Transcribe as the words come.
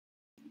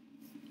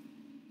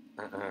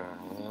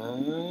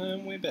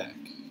And we're back.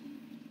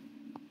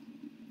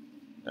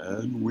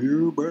 And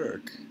we're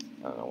back.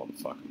 I don't know what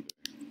the fuck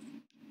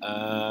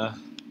I'm doing.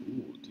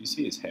 Ooh, do you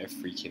see his hair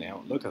freaking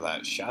out? Look at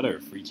that shadow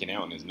freaking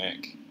out on his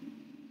neck.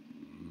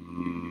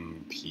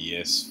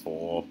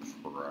 PS4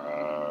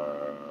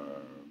 Pro.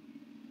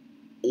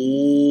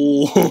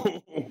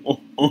 Oh!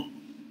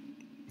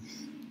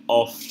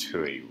 Off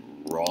to a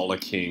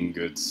rollicking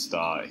good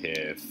start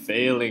here.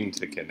 Failing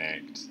to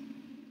connect.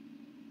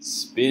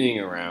 Spinning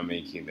around,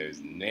 making those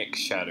neck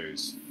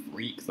shadows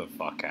freak the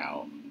fuck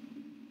out.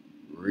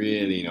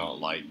 Really not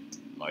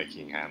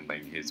liking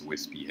handling his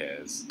wispy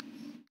hairs.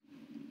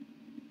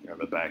 At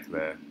the back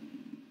there.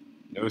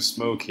 No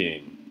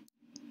smoking.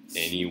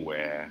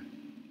 Anywhere.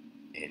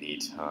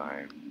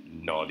 Anytime.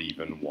 Not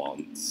even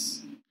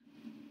once.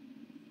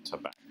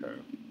 Tobacco.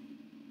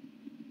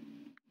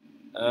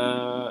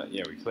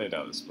 Yeah, we cleared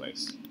out this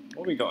place.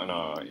 What we got in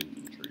our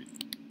inventory?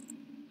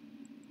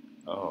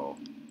 Oh.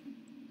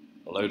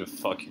 A load of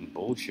fucking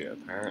bullshit,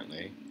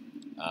 apparently.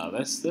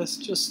 Let's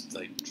just,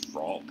 like,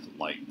 drop,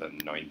 like, the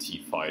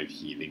 95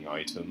 healing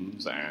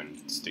items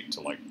and stick to,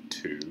 like,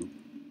 2.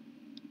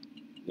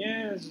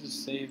 Yeah,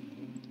 just save,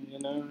 you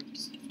know,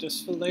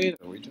 just for later.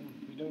 We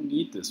don't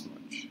need this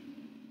much.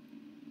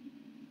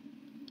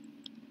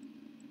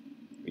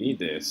 We need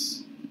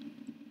this.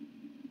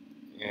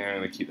 Yeah, I'm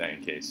gonna keep that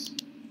in case.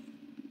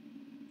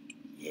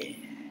 Yeah.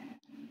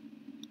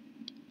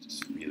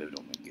 Just reload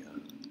all my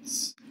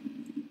guns.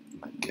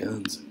 My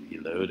guns are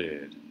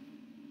reloaded.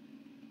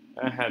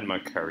 I had my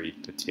curry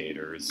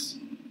potatoes.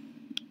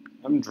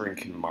 I'm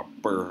drinking my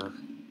beer.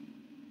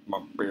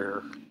 My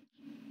beer.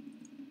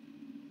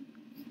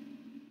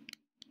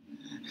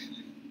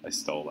 I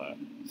stole that.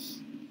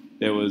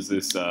 There was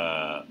this,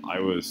 I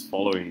was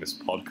following this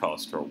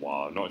podcast for a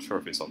while. I'm not sure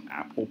if it's on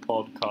Apple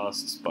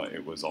Podcasts, but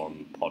it was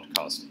on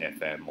Podcast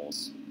FM or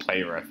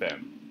Player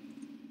FM.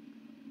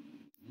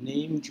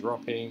 Name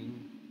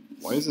dropping.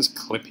 Why is this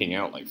clipping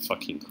out like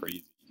fucking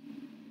crazy?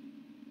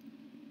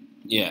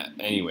 Yeah,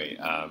 anyway,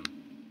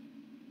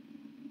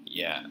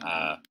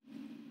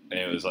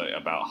 it was like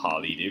about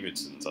Harley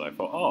Davidsons, and I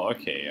thought, oh,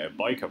 okay, a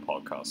biker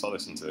podcast, I'll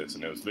listen to this,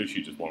 and it was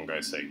literally just one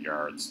guy saying,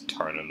 yeah, it's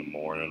 10 in the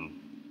morning,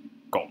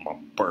 got my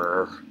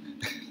burr,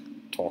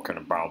 talking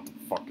about the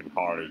fucking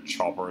Harley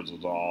choppers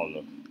and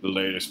all, the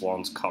latest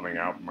ones coming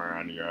out,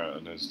 man, yeah,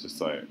 and it's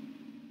just like,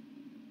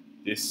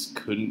 this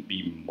couldn't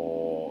be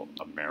more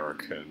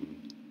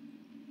American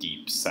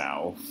Deep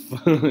South.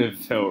 It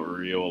felt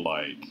real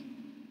like,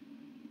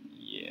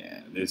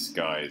 yeah, this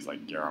guy is like,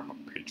 yeah, I'm a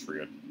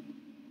patriot.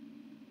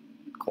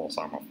 Of course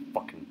I'm a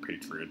fucking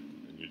patriot.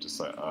 And you're just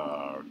like,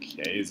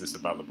 okay, is this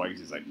about the bikes?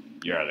 He's like,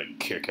 yeah, they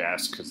kick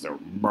ass because they're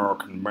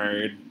American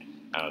made.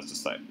 And I was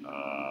just like,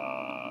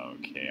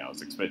 okay, I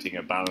was expecting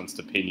a balanced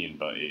opinion,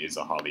 but it is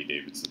a Harley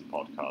Davidson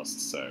podcast,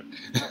 so.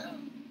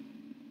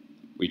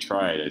 We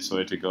tried, I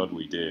swear to God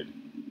we did.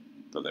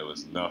 But there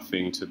was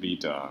nothing to be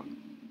done.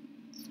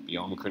 It's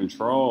beyond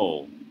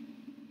control.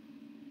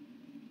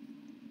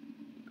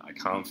 I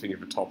can't think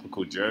of a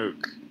topical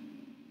joke.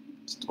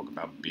 Let's talk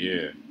about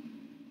beer.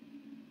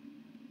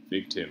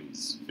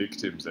 Victims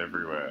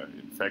everywhere.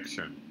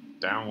 Infection.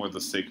 Down with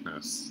the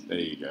sickness. There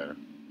you go.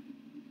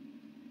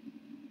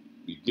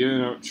 We've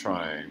given up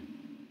trying.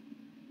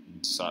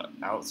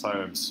 Outside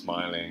I'm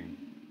smiling,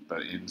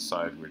 but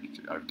inside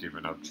I've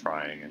given up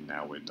trying and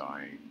now we're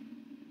dying.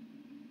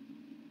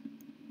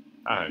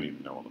 I don't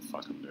even know what the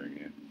fuck I'm doing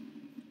here.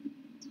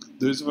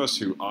 Those of us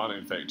who aren't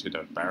infected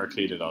have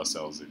barricaded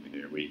ourselves in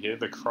here. We hear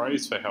the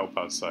cries for help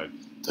outside,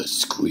 the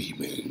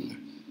screaming,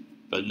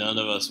 but none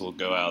of us will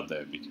go out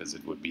there because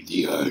it would be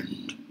the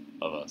end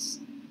of us.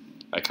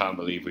 I can't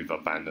believe we've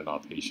abandoned our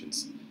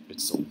patients.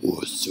 It's the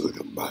worst thing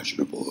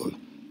imaginable.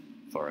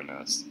 For a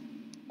nurse.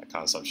 I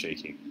can't stop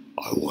shaking.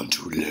 I want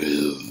to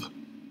live.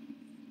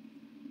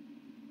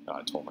 Oh,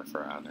 I tore my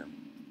throat out now.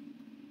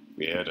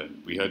 We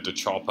heard the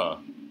chopper.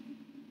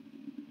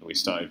 And we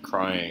started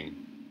crying.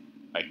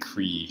 I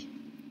Cree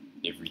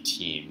every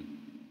team,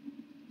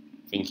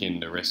 thinking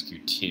the rescue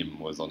team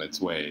was on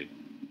its way.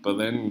 But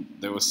then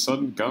there was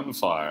sudden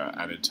gunfire,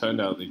 and it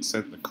turned out they'd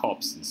sent the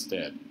cops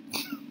instead.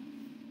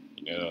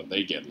 You know,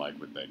 they get like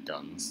with their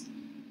guns.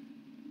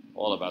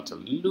 All about to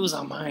lose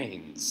our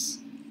minds.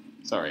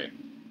 Sorry.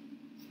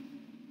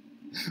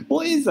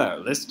 What is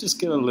that? Let's just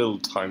get a little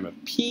timer.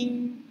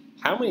 Ping!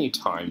 How many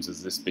times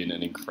has this been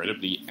an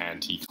incredibly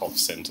anti-cop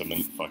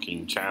sentiment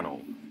fucking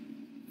channel?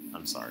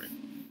 I'm sorry.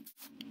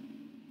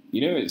 You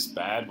know it's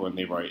bad when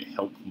they write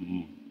help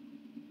them.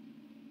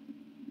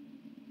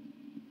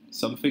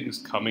 Something's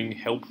coming,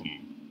 help them.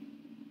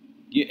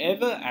 You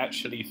ever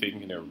actually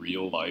think in a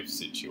real life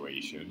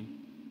situation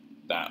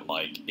that,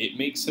 like, it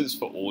makes sense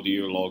for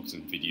audio logs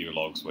and video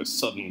logs where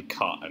sudden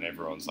cut and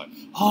everyone's like,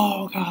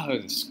 oh god,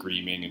 and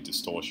screaming and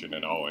distortion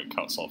and oh, it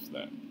cuts off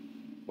there.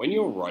 When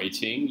you're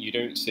writing, you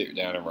don't sit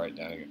down and write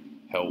down and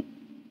go,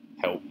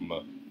 help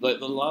me. Like,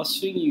 the last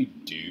thing you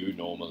do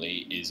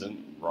normally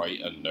isn't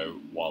write a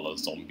note while a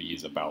zombie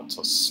is about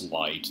to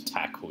slide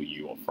tackle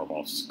you from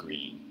off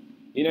screen.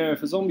 You know,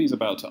 if a zombie's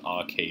about to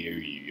RKO you,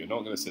 you're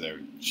not going to sit there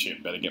and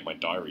shit, better get my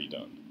diary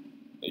done.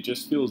 It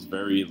just feels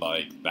very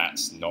like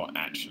that's not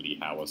actually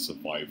how a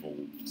survival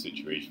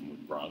situation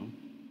would run.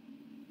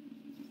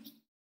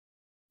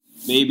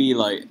 Maybe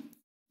like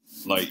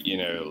you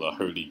know the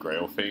Holy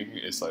Grail thing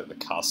is like the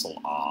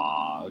Castle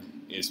Arg.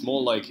 It's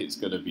more like it's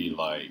gonna be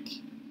like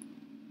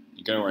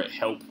you're gonna write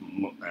help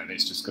and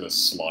it's just gonna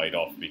slide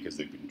off because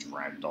they've been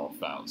dragged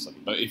off out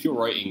something. But if you're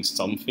writing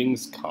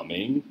something's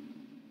coming,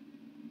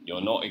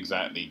 you're not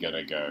exactly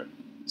gonna go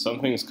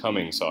something's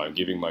coming, so I'm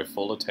giving my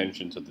full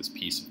attention to this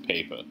piece of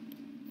paper.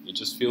 It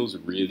just feels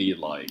really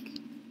like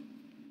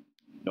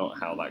not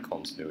how that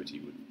continuity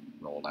would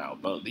roll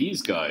out. But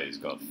these guys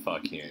got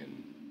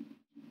fucking.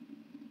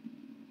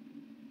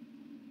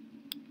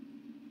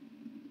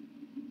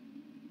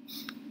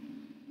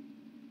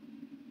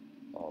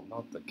 Oh,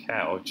 not the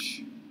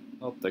couch.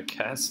 Not the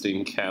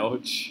casting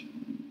couch.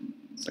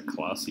 It's a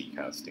classy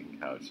casting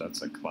couch.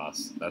 That's a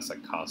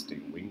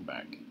casting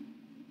wingback.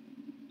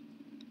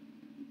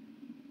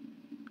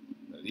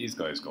 These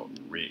guys got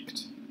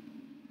rigged.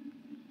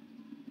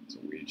 It's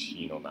a weird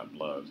sheen on that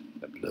blood.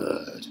 The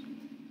blood.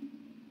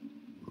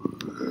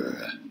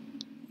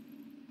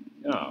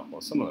 Oh,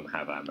 well, some of them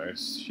have ammo.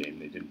 Shame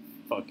they didn't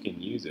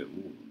fucking use it.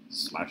 Ooh,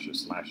 slasher,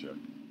 slasher.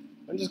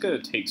 I'm just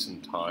gonna take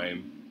some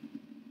time.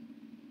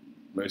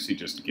 Mostly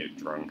just to get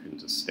drunk and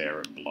to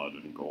stare at blood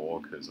and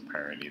gore, because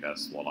apparently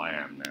that's what I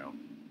am now.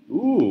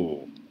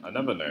 Ooh,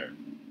 another note.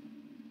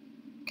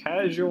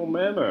 Casual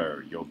memo,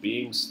 you're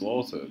being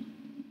slaughtered.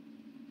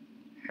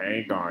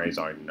 Hey guys,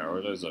 I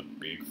know there's a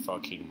big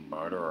fucking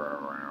murderer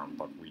around,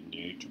 but we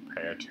need to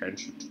pay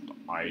attention to the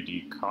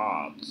ID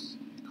cards.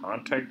 You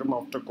can't take them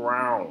off the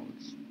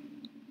ground.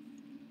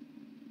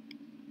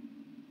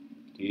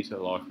 Key to the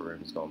locker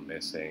room's gone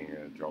missing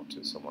and dropped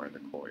it somewhere in the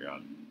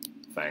courtyard.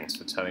 Thanks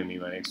for telling me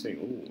my next thing.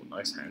 Ooh,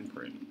 nice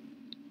handprint.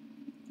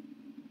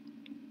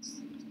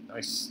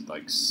 Nice,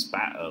 like,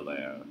 spatter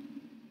there.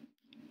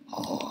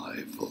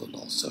 High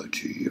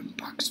velocity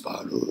impact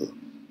spatter.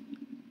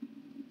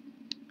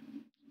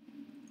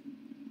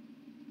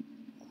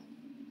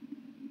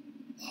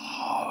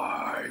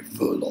 High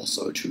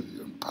velocity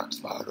impact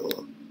spatter.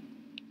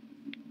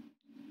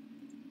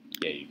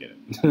 Yeah, you get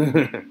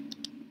it.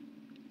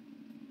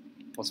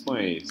 What's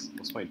my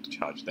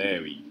charge?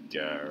 There we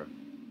go.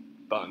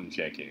 Button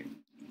checking.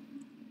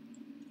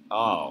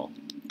 Oh.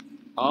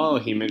 Oh,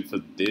 he meant for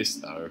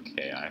this.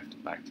 Okay, I have to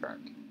backtrack.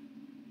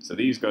 So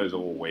these guys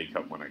all wake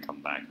up when I come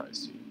back, I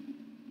assume.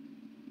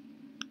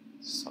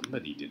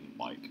 Somebody didn't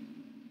like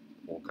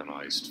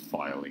organized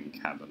filing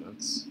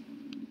cabinets.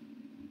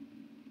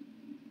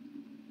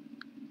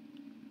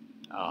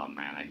 Oh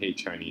man, I hate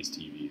Chinese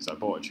TVs. I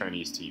bought a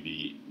Chinese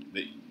TV.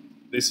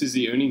 This is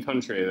the only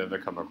country I've ever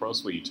come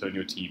across where you turn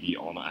your TV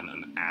on and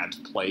an ad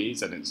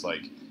plays and it's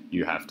like,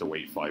 you have to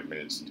wait 5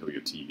 minutes until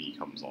your TV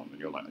comes on. And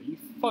you're like, are you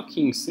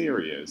fucking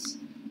serious?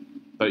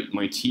 But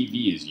my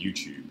TV is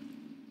YouTube.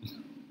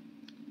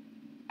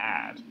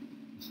 Ad.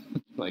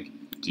 Like,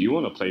 do you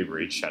want to play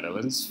Raid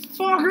Shadowlands?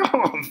 Fuck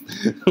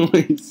off!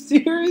 Like,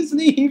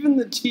 seriously? Even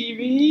the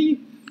TV?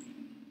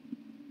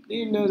 They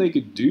didn't know they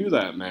could do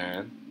that,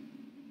 man.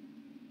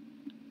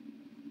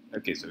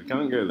 Okay, so we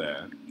can't go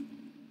there.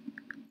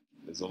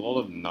 There's a lot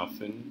of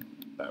nothing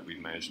that we've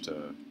managed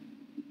to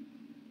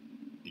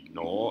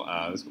ignore.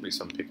 There's going to be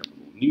some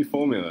pickupable. New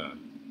formula.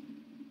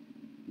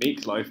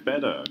 Make life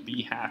better.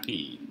 Be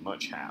happy.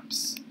 Much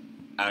haps.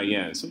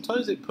 Yeah,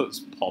 sometimes it puts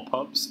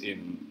pop-ups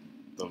in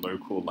the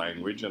local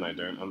language and I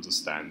don't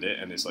understand it,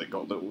 and it's like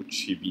got little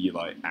chibi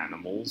like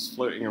animals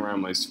floating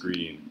around my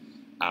screen.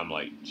 I'm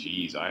like,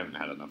 geez, I haven't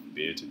had enough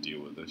beer to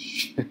deal with this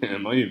shit.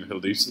 Am I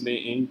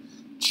hallucinating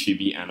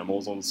chibi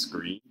animals on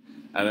screen?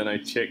 And then I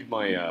check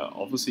my,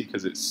 obviously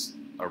because it's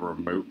a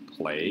remote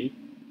play,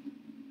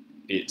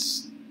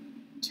 it's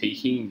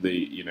taking the,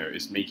 you know,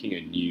 it's making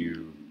a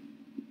new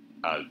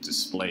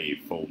display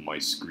for my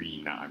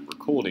screen that I'm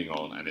recording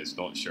on, and it's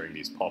not showing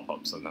these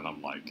pop-ups, and then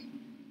I'm like,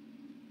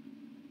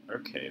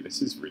 okay,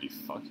 this is really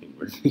fucking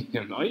with me.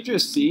 Am I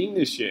just seeing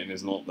this shit and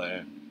it's not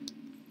there?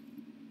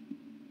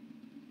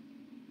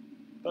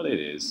 But it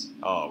is.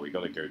 Oh, we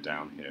gotta go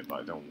down here,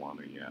 but I don't want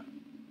to yet.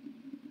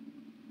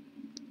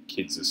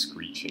 Kids are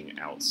screeching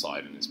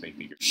outside and it's making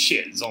me go,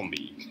 shit,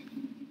 zombie!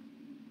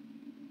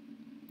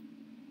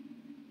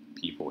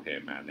 People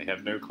here, man. They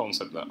have no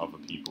concept that other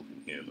people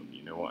can hear them,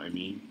 you know what I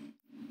mean?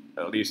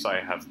 At least I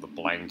have the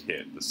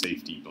blanket, the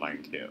safety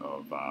blanket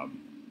of,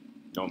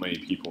 not many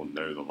people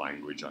know the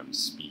language I'm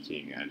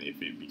speaking, and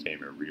if it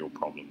became a real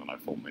problem and I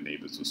thought my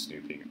neighbors were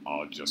snooping,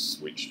 I'll just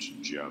switch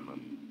to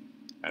German.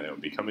 And it'll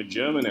become a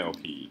German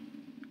LP.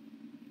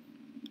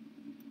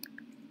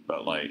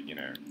 But, like, you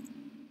know,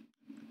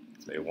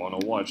 if they want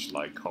to watch,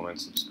 like,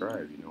 comment,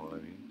 subscribe, you know what I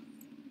mean?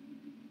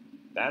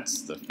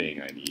 That's the thing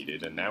I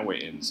needed, and now we're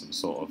in some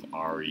sort of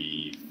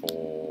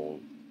RE4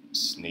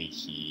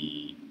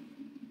 snaky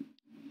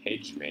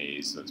hedge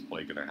maze that's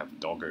probably going to have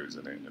doggos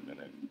in it in a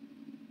minute.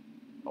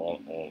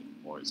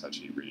 Or it's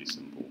actually really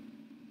simple.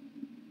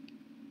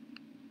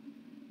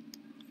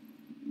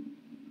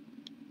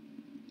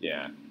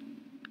 Yeah.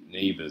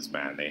 Neighbors,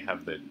 man, they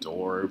have their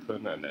door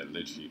open and they're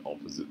literally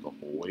opposite the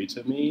hallway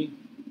to me.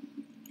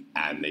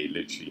 And they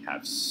literally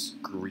have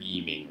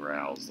screaming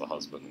rows, the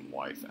husband and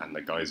wife, and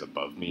the guys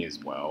above me as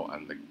well.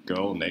 And the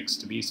girl next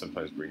to me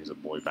sometimes brings a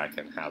boy back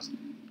and has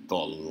the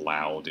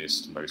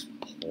loudest, most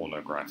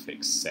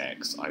pornographic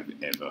sex I've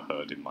ever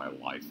heard in my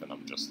life. And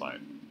I'm just like,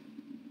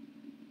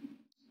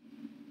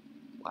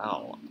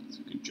 wow, that's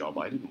a good job.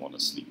 I didn't want to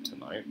sleep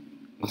tonight.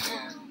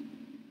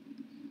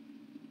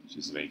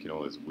 She's making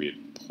all those weird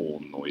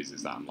porn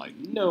noises that I'm like,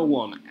 no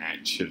one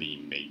actually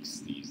makes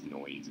these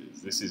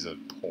noises. This is a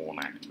porn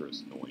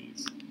actress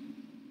noise.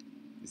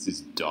 This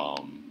is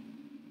dumb.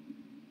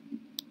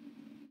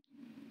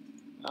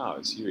 Oh,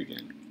 it's you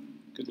again.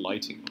 Good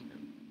lighting on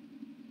him.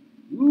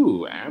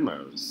 Ooh,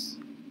 ammos.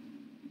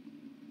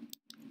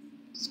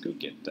 Let's go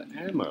get the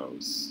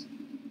ammos.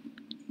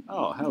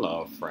 Oh,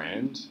 hello,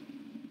 friend.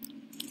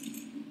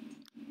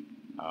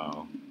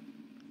 Oh.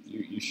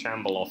 You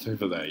shamble off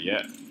over there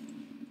yet?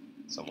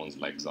 Someone's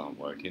legs aren't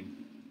working.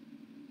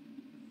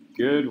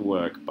 Good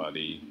work,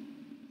 buddy.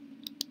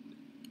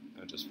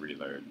 I'll just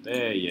reload.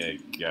 There you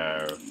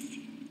go.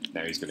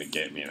 Now he's gonna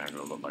get me and I'm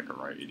gonna look like a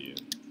right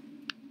idiot.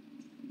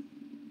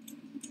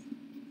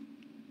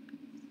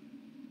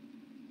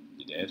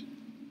 You dead?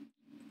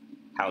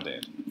 How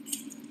dead?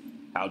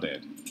 How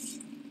dead?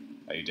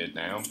 Are you dead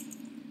now?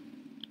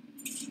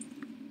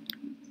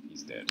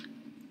 He's dead.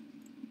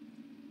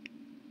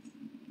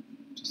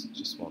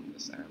 Just want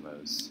this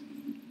ammos.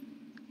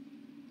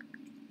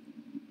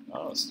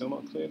 Oh, it's still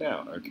not cleared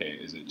out. Okay,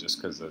 is it just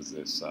because there's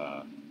this,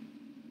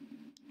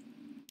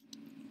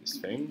 this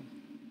thing?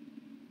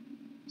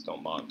 It's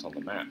not marked on the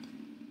map.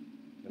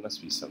 There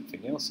must be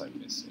something else I'm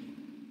missing.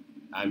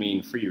 I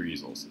mean, free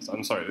resources.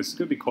 I'm sorry, this is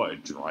going to be quite a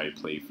dry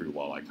playthrough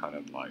while I kind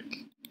of,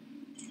 like,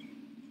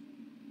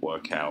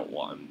 work out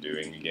what I'm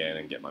doing again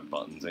and get my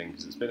buttons in,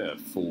 because it's been a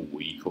full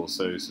week or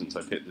so since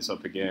I picked this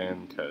up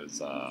again,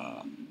 because,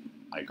 I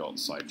got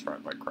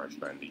sidetracked by Crash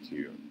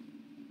Bandicoot.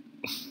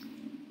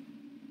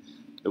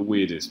 The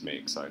weirdest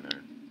mix, I know.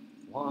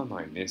 What am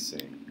I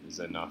missing? Is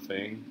there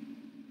nothing?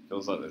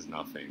 Feels like there's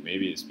nothing.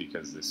 Maybe it's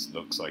because this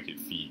looks like it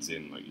feeds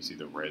in, like you see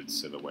the red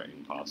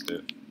silhouetting past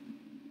it.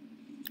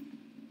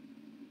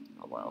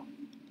 Oh well.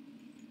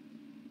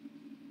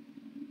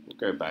 We'll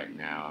go back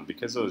now, and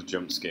because I was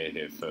jump scared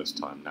here first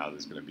time, now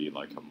there's going to be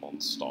like a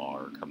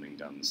monster coming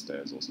down the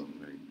stairs or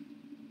something.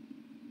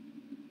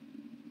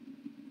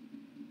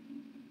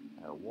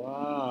 Oh,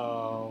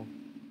 wow.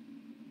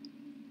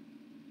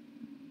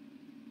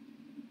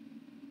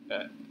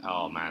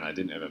 Oh man, I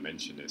didn't ever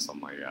mention this on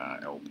my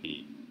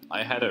LP.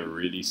 I had a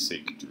really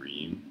sick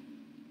dream,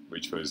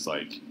 which was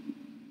like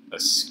a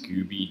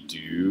Scooby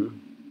Doo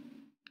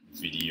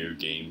video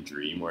game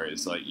dream, where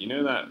it's like, you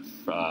know that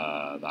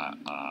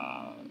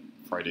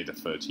Friday the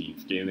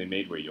 13th game they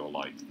made, where you're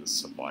like the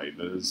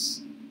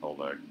survivors or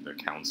the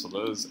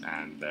counselors,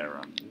 and they're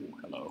oh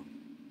hello.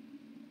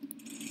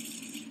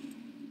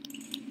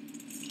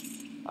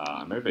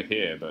 I'm over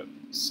here, but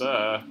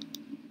sir.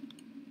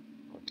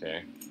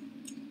 Okay.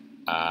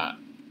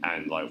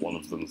 And like one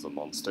of them's a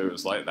monster. It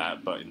was like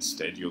that, but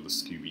instead you're the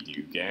Scooby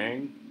Doo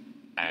gang,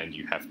 and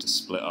you have to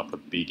split up a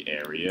big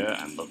area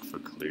and look for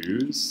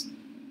clues,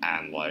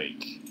 and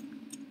like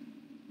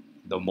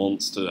the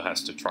monster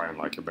has to try and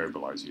like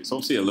immobilize you. It's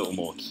obviously a little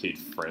more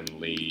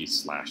kid-friendly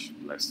 /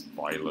 less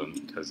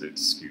violent because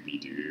it's Scooby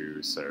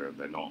Doo, so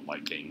they're not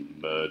like getting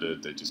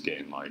murdered. They're just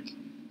getting like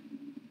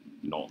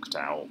knocked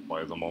out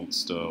by the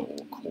monster or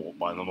caught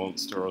by the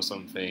monster or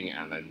something,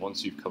 and then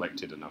once you've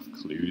collected enough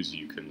clues,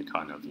 you can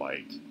kind of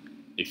like,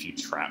 if you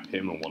trap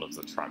him, and one of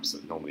the traps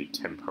that normally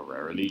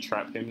temporarily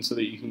trap him so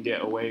that you can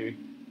get away,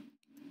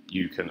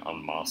 you can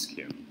unmask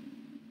him.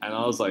 And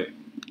I was like,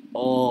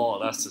 oh,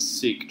 that's a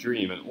sick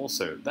dream, and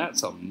also,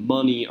 that's a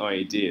money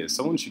idea.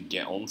 Someone should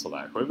get onto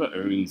that. Whoever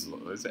owns,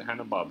 is it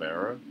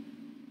Hanna-Barbera?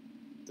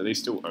 Do they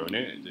still own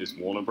it? Is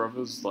Warner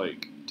Brothers,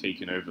 like,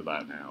 taking over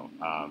that now?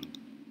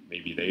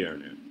 Maybe they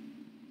own it.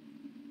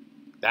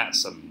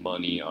 That's a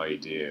money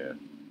idea.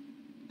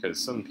 Because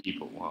some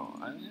people, well,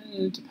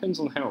 it depends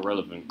on how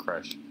relevant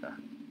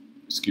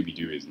Scooby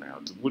Doo is now.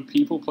 Would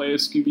people play a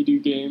Scooby Doo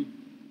game?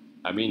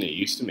 I mean, they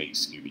used to make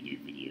Scooby Doo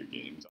video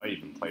games. I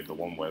even played the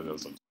one where there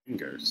was a time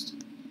ghost,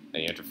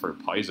 and you had to throw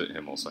pies at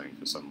him or something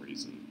for some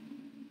reason.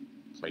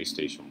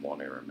 PlayStation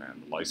 1 era,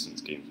 man. The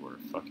licensed games were a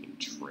fucking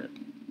trip.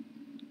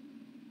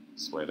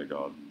 Swear to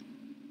God.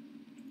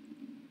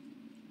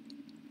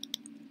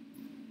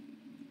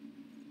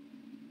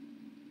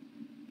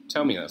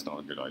 Tell me that's not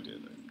a good idea,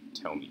 though.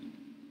 Tell me.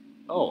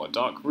 Oh, a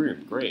dark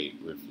room.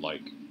 Great. With,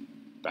 like,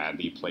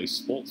 badly placed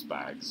sports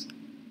bags.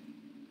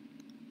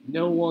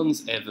 No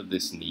one's ever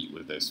this neat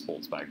with their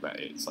sports bag that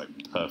it's, like,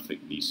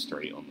 perfectly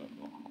straight on the...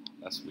 Oh,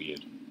 that's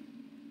weird.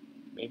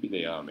 Maybe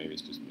they are. Maybe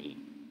it's just me.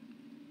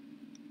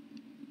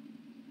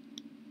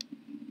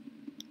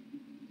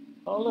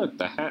 Oh, look.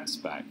 The hat's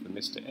back. The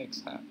Mr.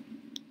 X hat.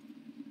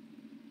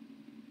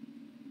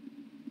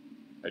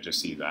 I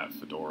just see that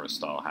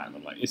fedora-style hat, and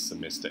I'm like, it's the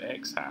Mr.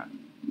 X hat.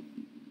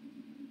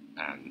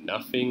 And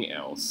nothing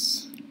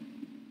else.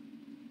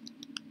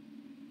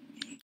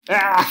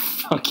 Ah,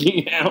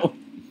 fucking hell.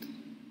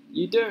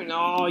 You don't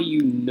know,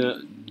 you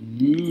nut.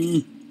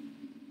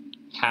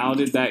 How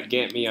did that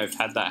get me? I've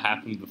had that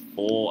happen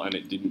before and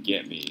it didn't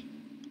get me.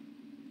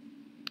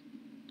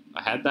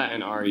 I had that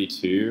in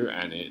RE2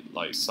 and it,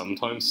 like,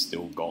 sometimes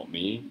still got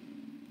me.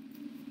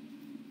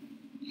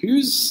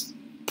 Who's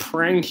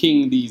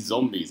pranking these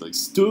zombies? Like,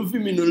 stuff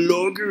him in a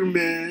locker,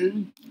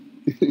 man.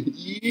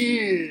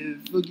 Yeah,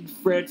 fucking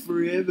frat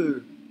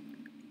forever.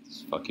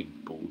 It's fucking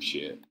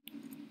bullshit.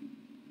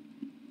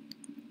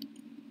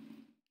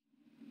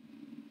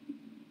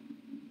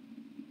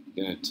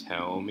 You're gonna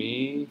tell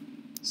me?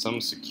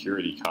 Some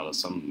security color,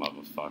 some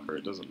motherfucker,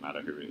 it doesn't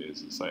matter who it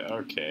is. It's like,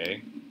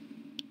 okay.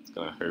 I was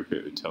gonna hope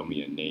it would tell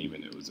me a name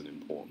and it was an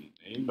important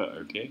name, but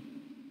okay.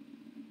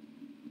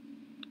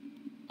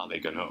 Are they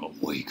gonna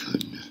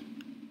awaken?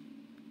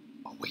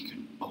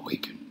 Awaken,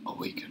 awaken,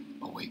 awaken,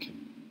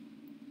 awaken.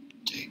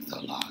 Take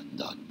the land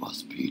that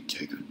must be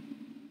taken.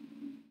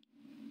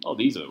 Oh,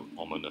 these are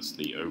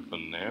ominously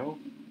open now.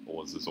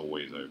 Or was this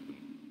always open?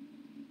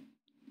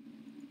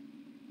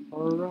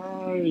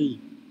 Hooray!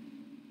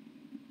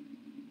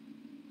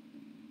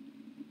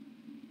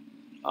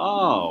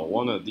 Oh,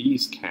 one of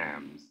these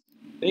cams.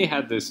 They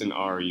had this in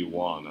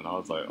RE1, and I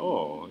was like,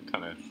 oh,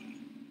 kind of...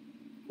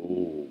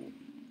 Ooh.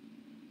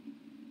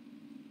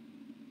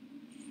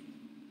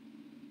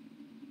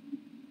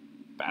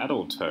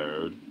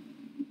 Battletoad?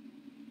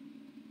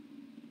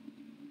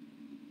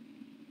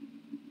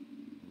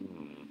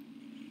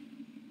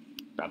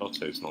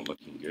 Battletoad's not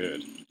looking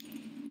good.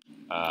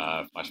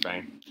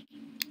 Flashbang.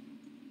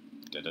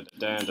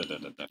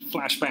 Da-da-da-da-da-da-da.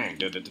 Flashbang!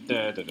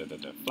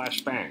 Da-da-da-da-da-da-da.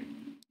 Flashbang!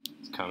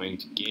 It's coming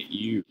to get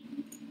you.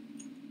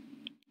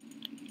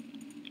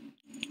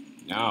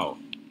 No.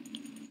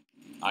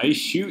 I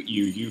shoot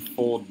you, you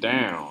fall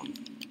down.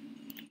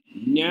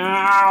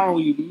 No,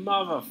 you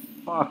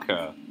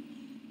motherfucker.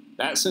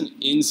 That's an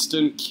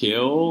instant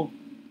kill?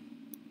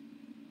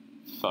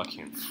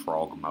 Fucking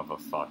frog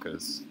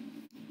motherfuckers.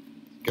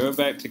 Go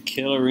back to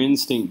Killer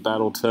Instinct,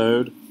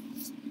 Battletoad.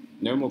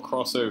 No more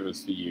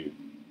crossovers for you.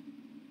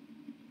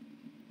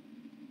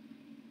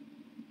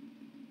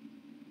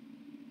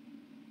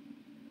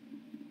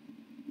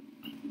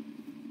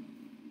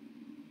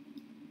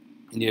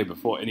 And yeah,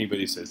 before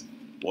anybody says,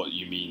 what do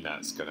you mean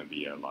that's gonna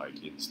be a,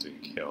 like,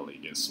 instant kill? He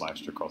gets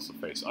slashed across the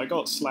face. I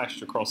got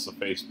slashed across the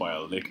face by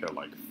a licker,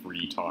 like,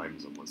 3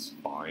 times and was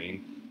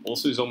fine.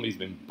 Also, zombie's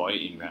been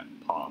biting that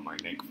part of my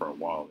neck for a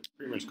while. It's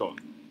pretty much got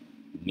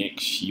neck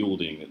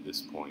shielding at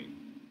this point.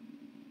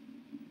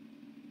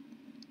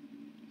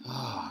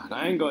 And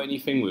I ain't got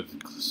anything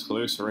with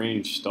close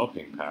range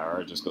stopping power,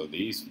 I just got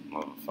these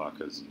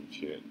motherfuckers and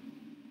shit.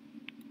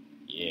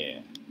 Yeah.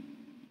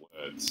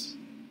 Words.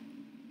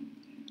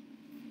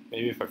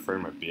 Maybe if I throw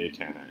my beer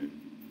can at him.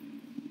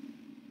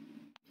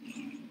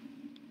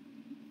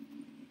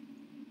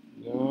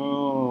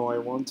 No, I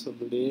want to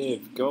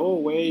live. Go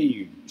away,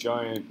 you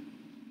giant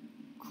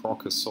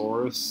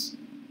crocosaurus.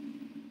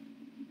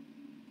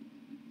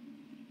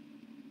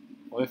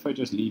 What if I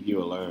just leave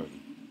you alone?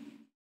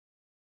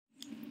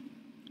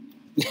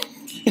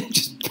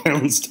 Just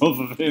bounced off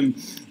of him.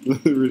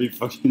 Really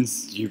fucking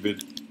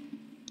stupid.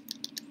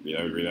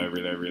 Reload, reload,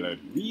 reload, reload.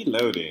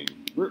 Reloading.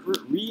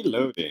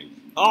 Reloading.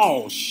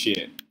 Oh,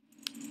 shit.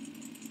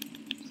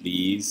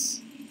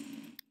 Please.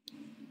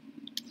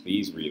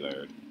 Please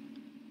reload.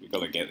 We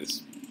gotta get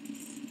this.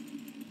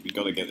 We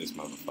gotta get this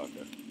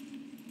motherfucker.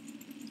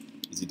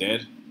 Is he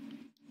dead?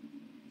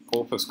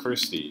 Corpus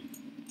Christi.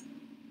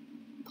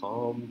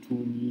 Come to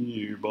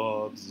me,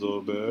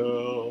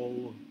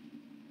 Badzabel.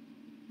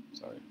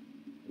 Sorry.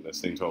 I'm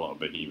listening to a lot of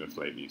Behemoth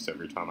lately, so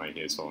every time I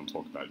hear someone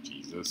talk about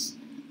Jesus,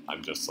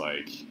 I'm just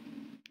like,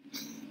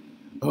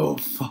 oh,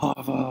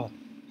 Father.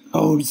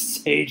 Oh,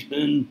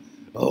 Satan.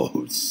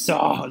 Oh,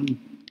 Son.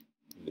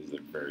 It is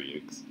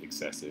very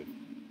excessive.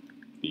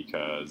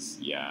 Because,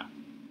 yeah.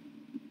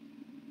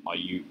 Are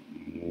you...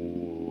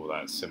 Ooh,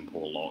 that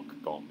simple lock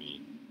got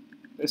me.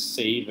 Let's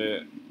save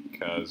it,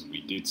 because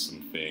we did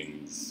some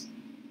things.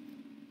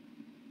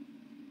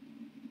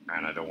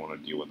 And I don't want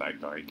to deal with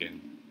that guy again.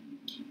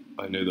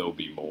 I know there'll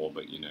be more,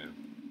 but you know.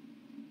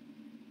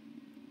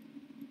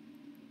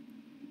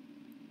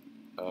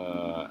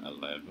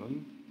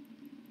 11?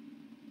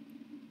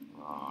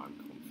 Oh, I'm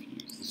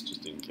confused. This is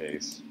just in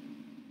case.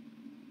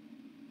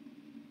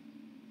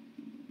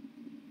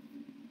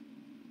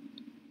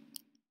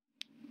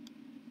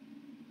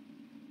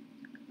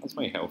 How's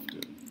my health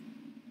doing?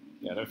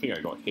 Yeah, I don't think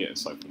I got hit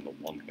aside from the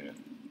one hit.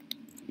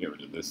 Get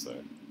rid of this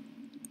though.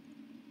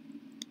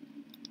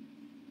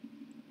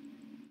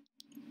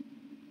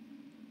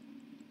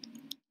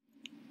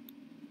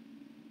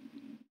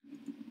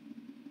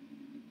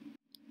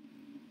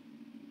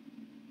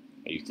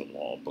 I used a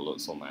lot of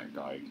bullets on that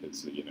guy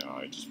because, you know,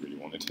 I just really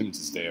wanted him to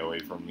stay away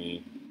from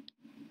me.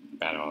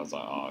 And I was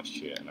like, oh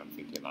shit, and I'm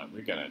thinking like,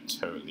 we're gonna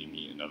totally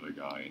meet another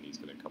guy and he's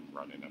gonna come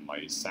running, and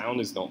my sound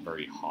is not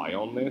very high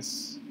on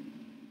this,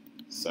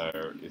 so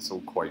it's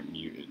all quite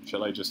muted.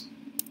 Shall I just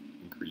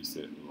increase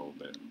it a little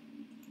bit?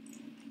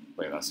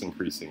 Wait, that's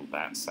increasing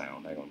that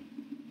sound, hang on.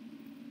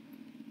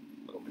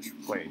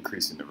 We're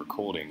increasing the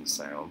recording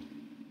sound.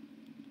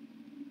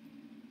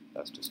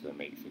 That's just going to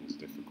make things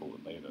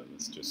difficult later.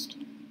 That's just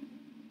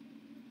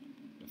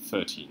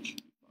 13 should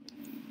be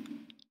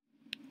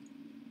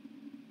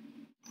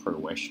fine.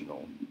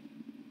 Professional.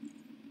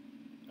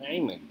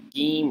 I'm a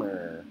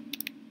gamer.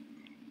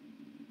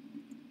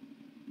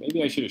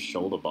 Maybe I should have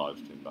shoulder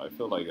barged him, but I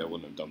feel like that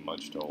wouldn't have done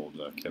much to old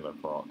Killer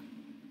Croc.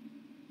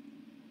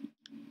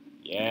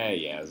 Yeah,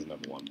 there's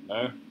another one.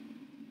 No?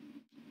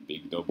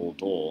 Big double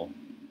door.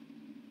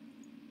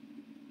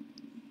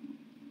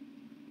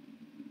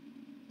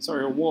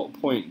 Sorry, at what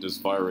point does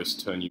virus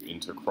turn you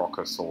into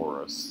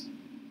Crocosaurus?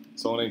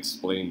 Someone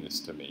explain this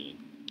to me.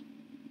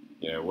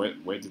 You know,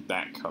 where did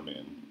that come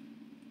in?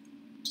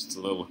 Just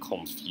a little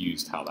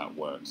confused how that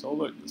works. Oh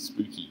look, the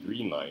spooky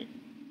green light.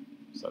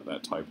 It's like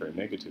that Typo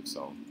Negative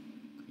song.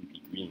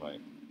 Creepy green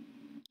light.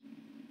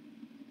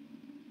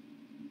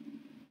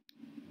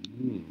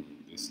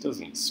 This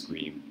doesn't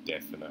scream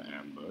definite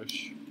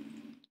ambush.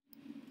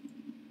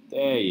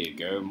 There you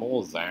go,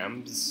 more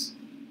Zambs.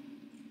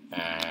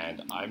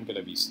 And I'm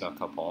gonna be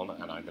snuck up on,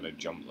 and I'm gonna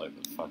jump like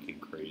the fucking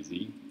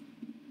crazy.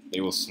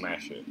 They will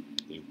smash it.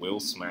 They will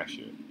smash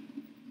it.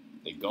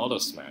 They gotta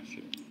smash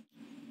it.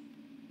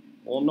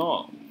 Or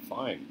not.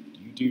 Fine.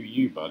 You do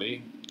you,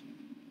 buddy.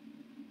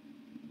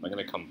 Am I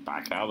gonna come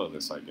back out of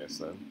this, I guess,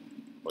 then?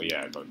 Well,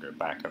 yeah, I gotta go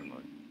back, haven't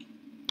I?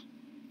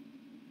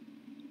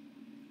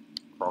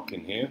 Croc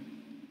in here?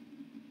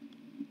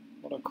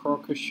 What a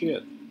crock of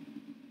shit.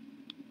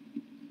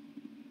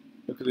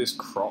 Look at this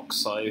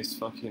croc-sized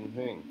fucking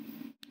thing.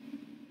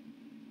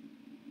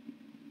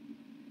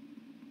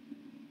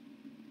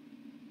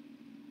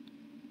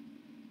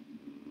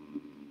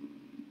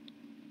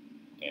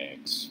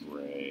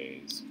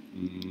 X-rays.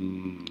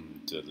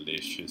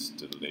 Delicious,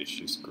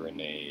 delicious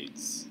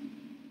grenades.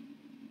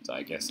 So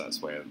I guess that's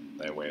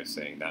their way of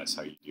saying that's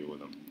how you deal with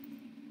them.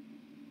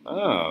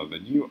 Ah, the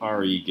new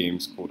RE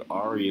game's called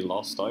RE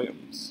Lost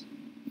Items.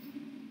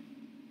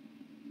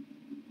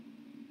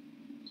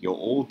 You're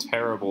all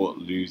terrible at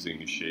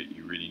losing shit.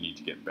 You really need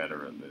to get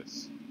better at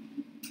this.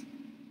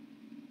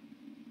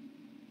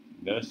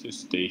 Nurse's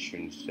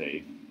station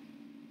safe.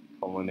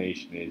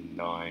 Combination is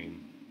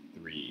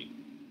 9-3.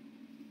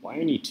 Why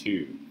only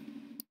 2?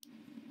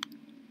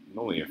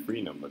 Normally a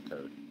 3 number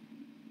code.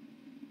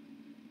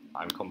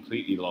 I'm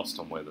completely lost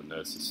on where the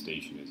nurse's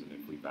station is and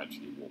if we've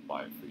actually walked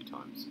by it 3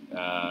 times.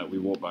 We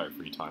walked by it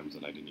 3 times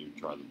and I didn't even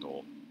try the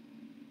door.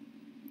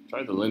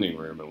 Tried the living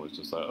room and was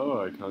just like,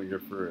 oh, I can't go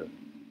through it.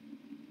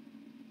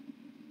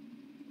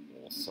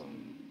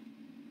 Awesome.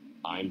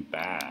 I'm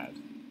bad.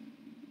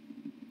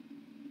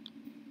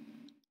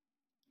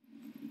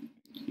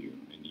 Thank you.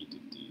 I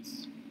needed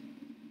these.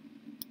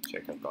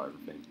 Check I've got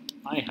everything.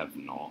 I have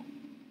not.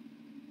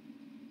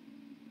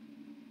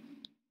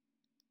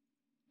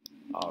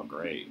 Oh,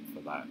 great.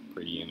 For that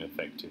pretty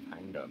ineffective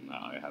handgun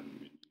that I haven't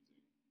been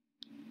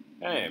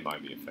using. Hey, it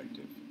might be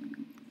effective.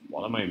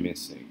 What am I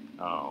missing?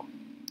 Oh.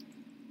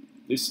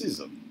 This is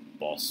a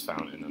boss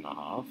fountain and a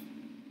half.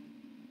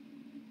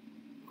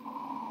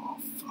 Oh,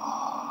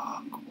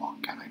 fuck.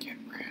 What can I get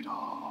rid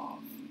of?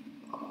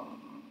 Oh.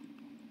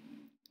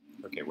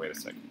 Okay, wait a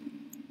second.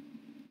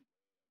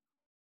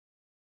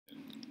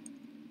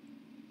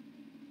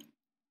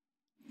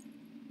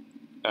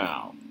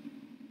 Ow.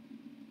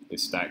 It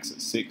stacks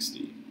at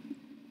 60.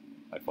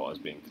 I thought I was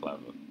being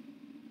clever.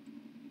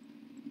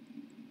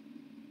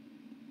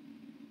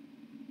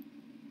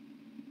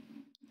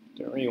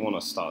 Don't really want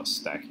to start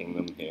stacking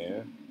them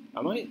here.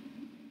 I might...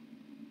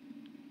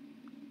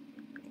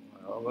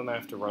 I'm gonna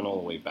have to run all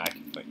the way back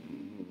if I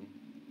can.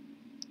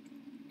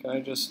 Can I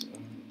just...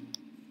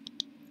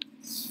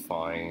 It's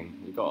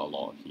fine. We got a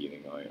lot of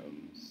healing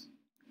items.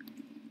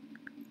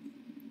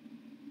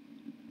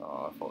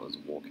 Oh, I thought it was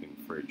a walk-in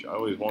fridge. I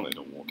always wanted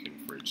a walk-in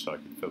fridge so I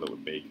could fill it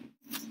with bacon.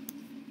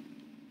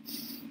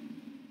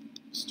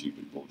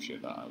 Stupid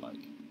bullshit that I like.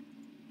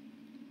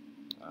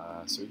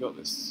 So we got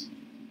this.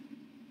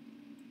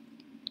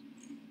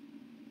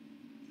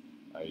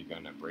 Are you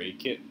gonna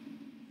break it?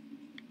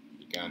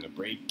 You gonna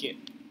break it?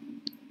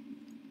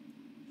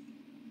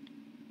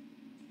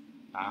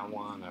 I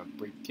wanna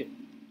break it.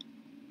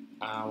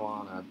 I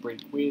wanna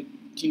break with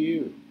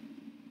you.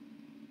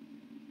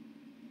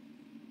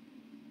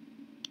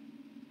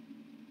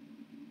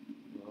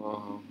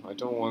 Oh, I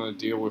don't want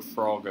to deal with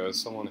Frogger.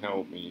 Someone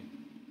help me.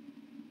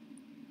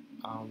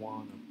 I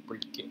wanna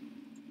break it.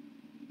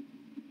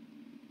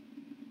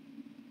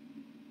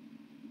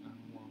 I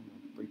wanna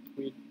break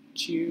with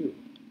you.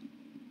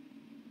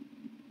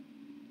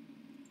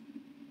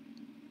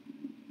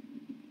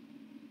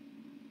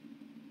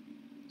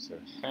 So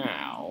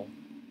how?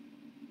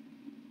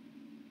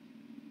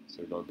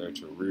 So we gotta go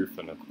to roof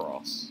and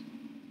across.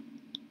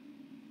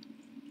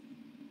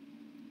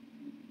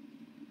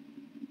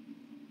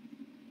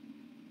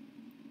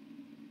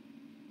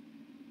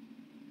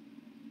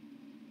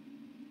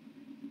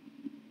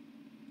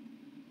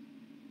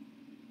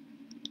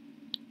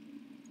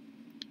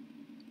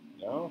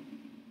 No?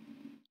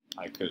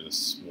 I could have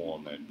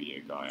sworn there'd be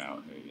a guy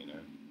out here, you know.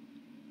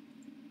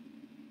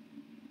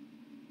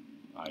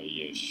 Are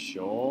you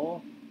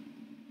sure?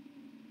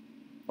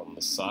 From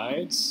the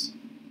sides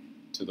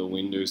to the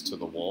windows to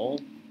the wall.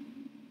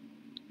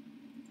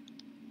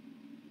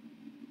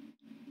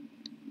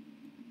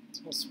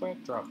 So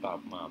sweat dropped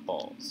off my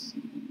balls.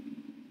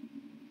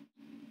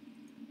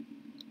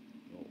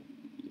 Oh,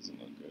 he doesn't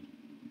look good.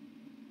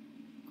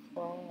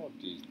 Crow,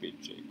 these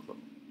big J Crow.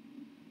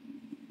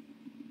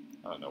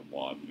 I don't know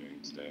what I'm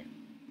doing today.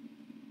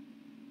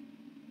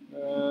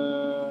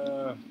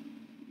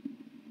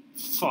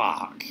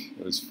 Fuck.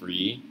 It was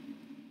free.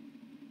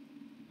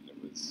 And it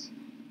was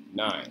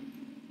 9.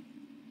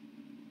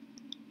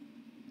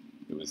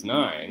 It was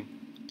 9.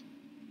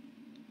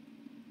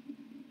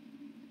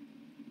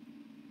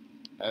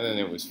 And then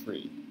it was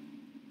free.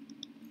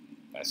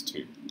 That's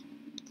 2.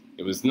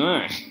 It was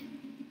 9.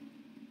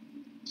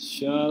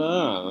 Shut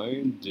up, I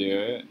can do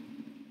it.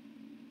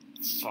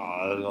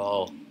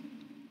 Fuck.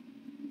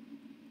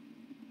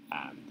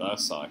 And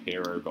thus our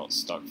hero got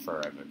stuck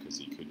forever because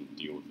he couldn't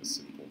deal with a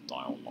simple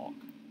dial lock.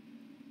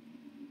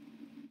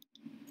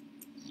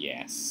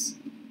 Yes.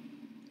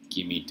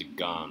 Gimme the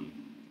gun.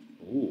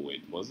 Ooh,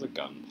 it was a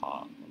gun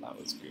part. Well, that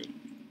was good.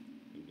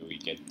 Maybe we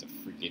get the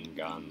friggin'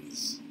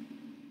 guns.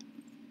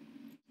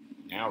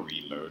 Now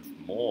reload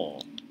for more.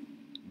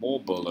 More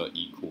bullet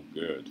equal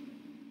good.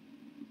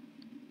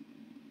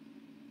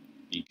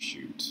 Big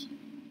shoot.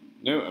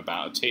 Note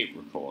about a tape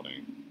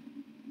recording.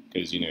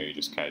 Because, you know, you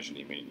just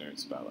casually make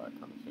notes about that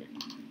kind of thing.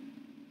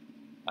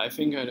 I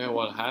think I know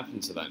what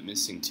happened to that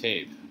missing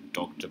tape.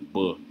 Dr.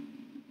 Burr,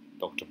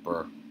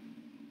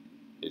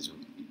 his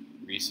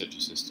research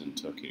assistant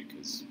took it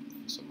because,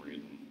 for some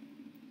reason,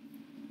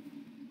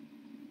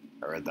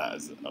 I read that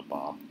as a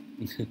bar.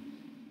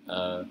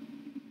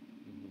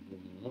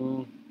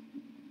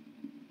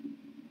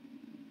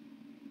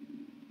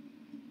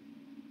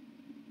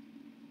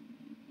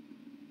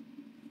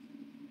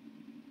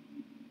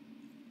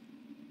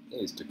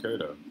 It's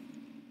Dakota.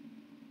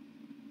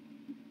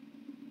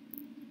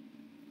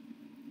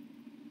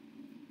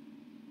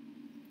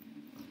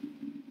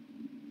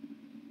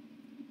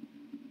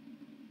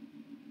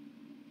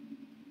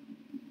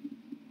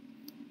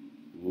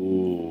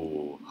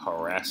 Ooh,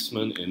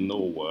 harassment in the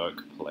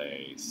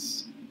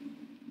workplace.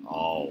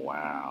 Oh,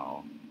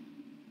 wow.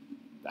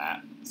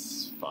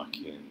 That's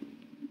fucking...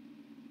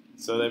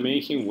 So they're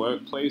making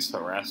workplace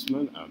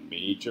harassment a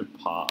major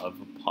part of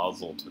a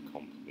puzzle to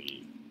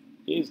complete.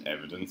 Here's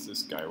evidence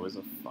this guy was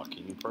a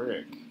fucking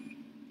prick.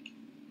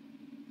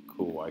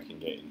 Cool, I can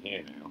get in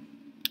here now.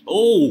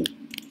 Oh!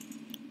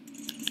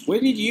 Where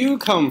did you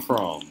come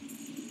from?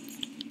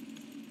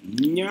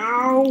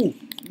 No!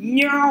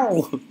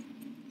 No!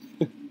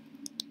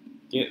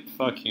 Get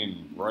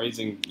fucking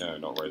rising... No,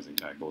 not rising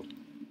tackled.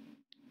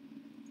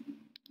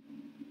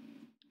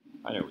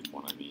 I know which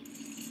one I mean.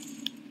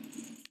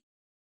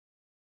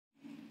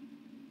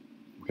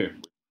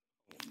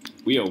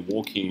 We are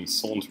walking,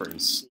 sauntering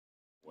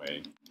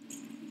away.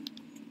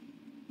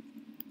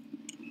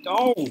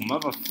 Oh,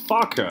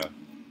 motherfucker!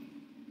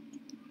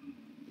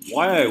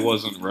 Why I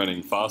wasn't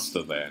running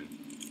faster then?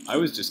 I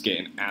was just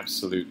getting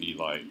absolutely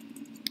like...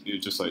 He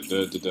was just like,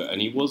 duh, duh, duh, and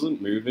he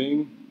wasn't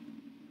moving.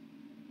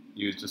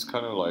 He was just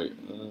kind of like,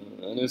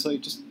 and it's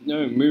like, just,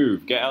 no,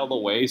 move, get out of the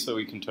way so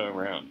we can turn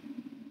around.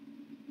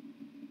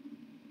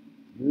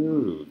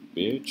 Move,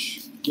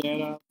 bitch,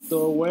 get out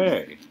the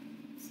way.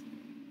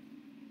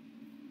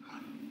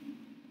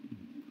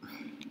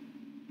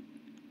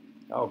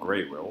 Oh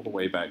great, we're all the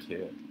way back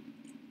here.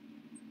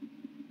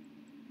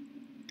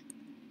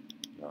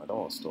 No, I don't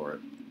want to store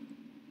it.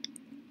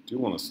 I do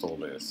want to store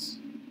this.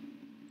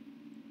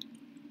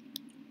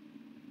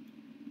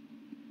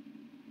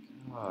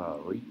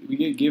 We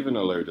get given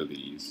a load of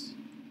these.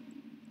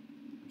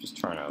 I'm just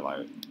trying to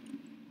like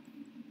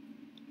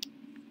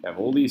have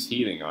all these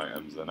healing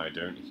items and I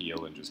don't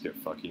heal and just get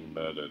fucking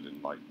murdered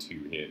in like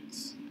 2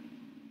 hits.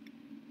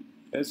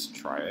 Let's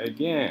try it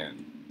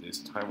again. This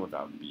time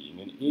without being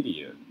an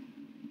idiot.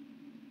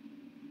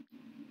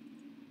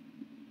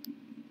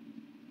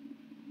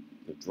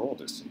 The draw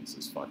distance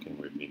is fucking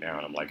with me now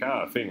and I'm like,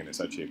 a thing, and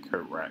it's actually a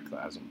coat rack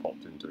that hasn't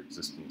popped into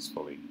existence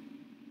fully.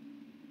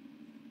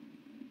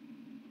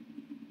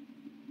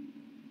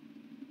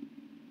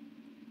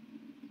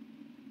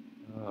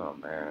 Oh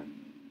man.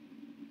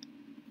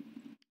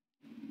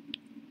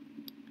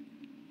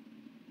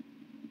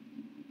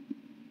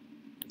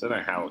 I don't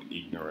know how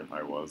ignorant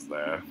I was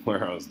there,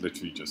 where I was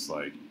literally just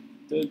like,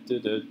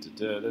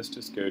 let's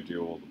just go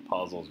do all the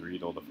puzzles,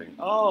 read all the things.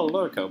 Oh,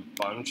 look, a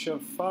bunch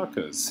of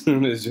fuckers.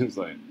 And it's just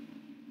like,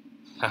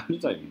 how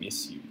did I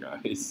miss you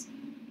guys?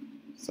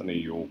 Suddenly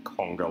you're all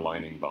conga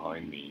lining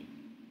behind me.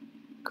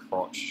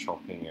 Crotch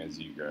chopping as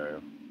you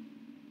go.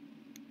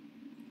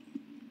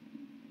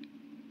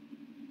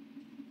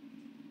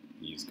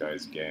 These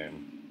guys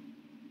again.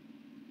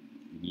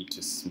 You need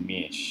to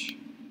smish. You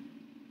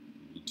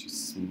need to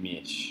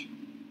smish.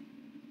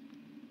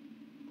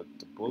 But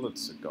the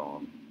bullets are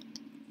gone.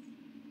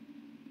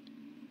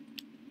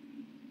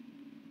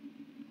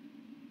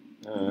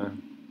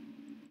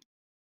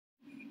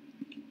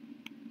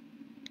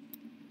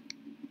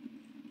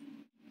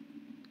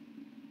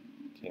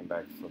 Came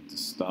back for the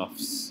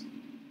stuffs.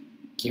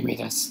 Give me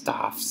the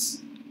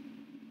stuffs.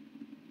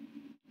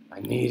 I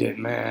need it,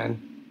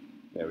 man.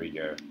 There we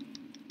go.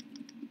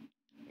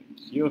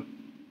 Thank you.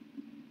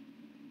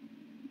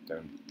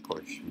 Don't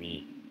push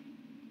me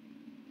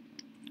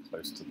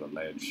close to the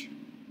ledge.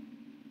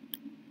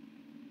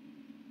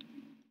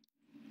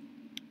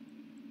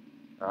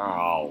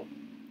 Oh.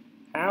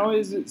 How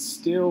is it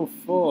still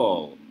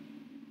full?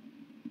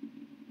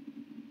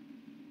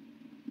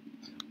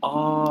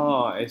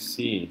 Oh, I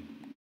see.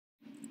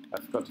 I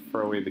forgot to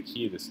throw away the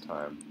key this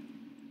time.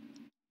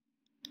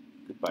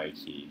 Goodbye,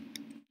 key.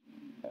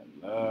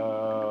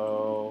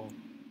 Hello.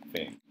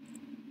 Thing.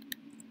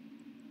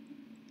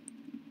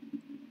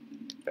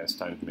 Best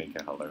time to make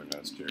a hello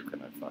nurse joke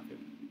and I fuck it.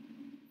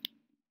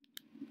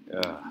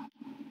 Ugh.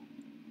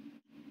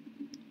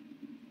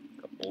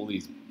 Got all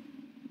these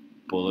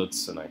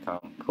bullets and I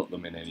can't put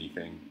them in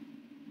anything.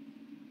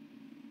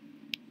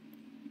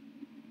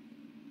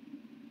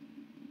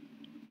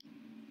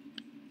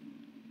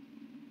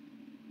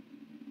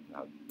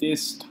 Now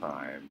this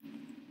time,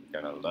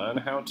 we're gonna learn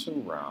how to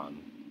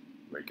run.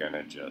 We're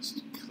gonna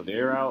just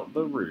clear out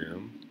the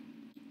room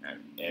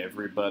and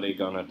everybody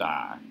gonna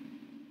die.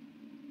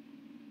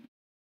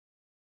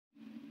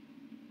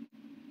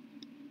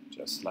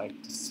 Just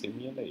like the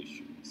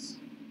simulations.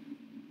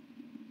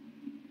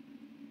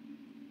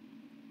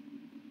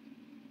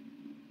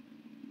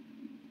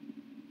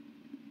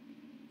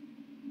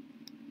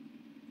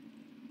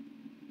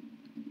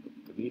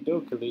 Ookily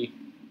dookily.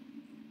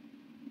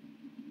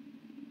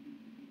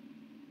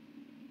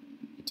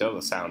 You can tell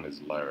the sound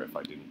is low if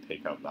I didn't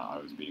pick up that I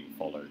was being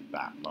followed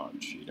that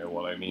much. You know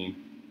what I mean?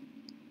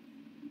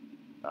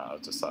 I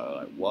was just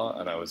like, what?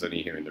 And I was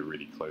only hearing the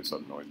really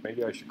close-up noise.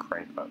 Maybe I should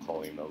crank that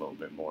volume a little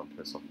bit more and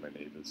piss off my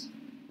neighbors.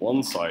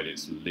 One side,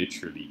 it's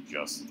literally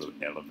just the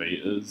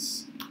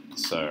elevators.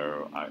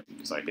 So,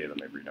 because I hear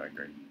them every night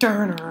going,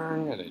 "Darn,"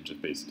 and it just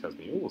basically tells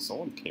me, oh,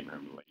 someone came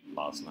home late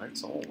last night,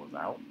 someone was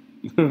out.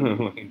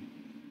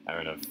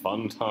 Having a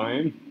fun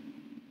time.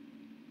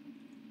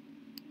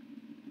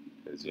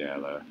 Because, yeah,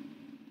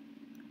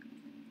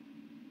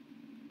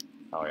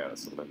 oh yeah,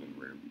 that's the linen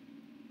room.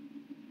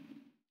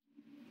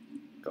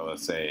 Gotta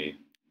say,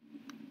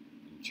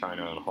 in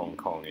China and Hong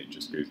Kong, it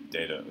just goes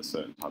dead at a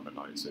certain time of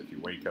night. So if you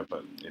wake up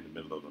in the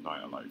middle of the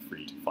night at like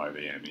 3 to 5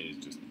 a.m., it is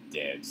just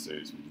dead. So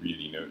it's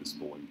really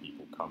noticeable when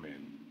people come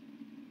in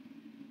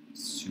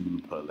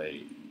super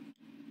late.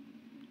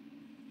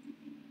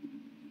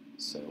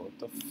 So what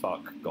the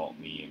fuck got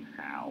me and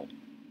how?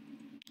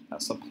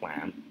 That's a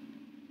plant.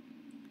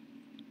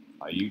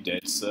 Are you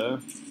dead, sir?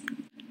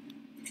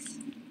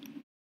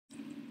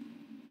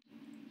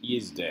 He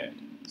is dead.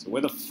 So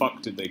where the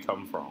fuck did they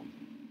come from?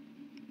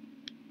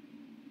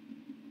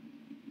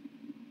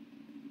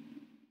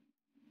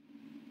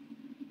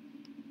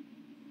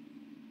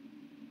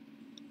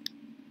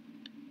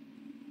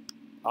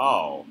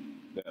 Oh,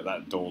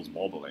 that door's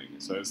wobbling.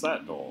 So it's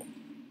that door.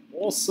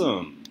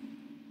 Awesome.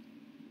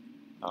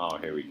 Oh,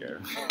 here we go.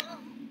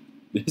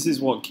 This is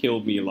what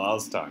killed me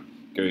last time.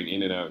 Going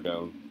in and out,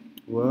 going,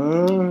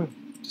 what?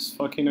 Just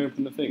fucking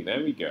open the thing.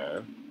 There we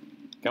go.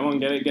 Come on,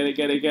 get it, get it,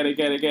 get it, get it,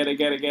 get it, get it,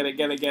 get it, get it,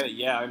 get it, get it.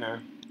 Yeah, I know.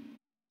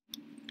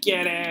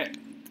 Get it!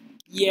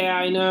 Yeah,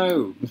 I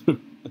know!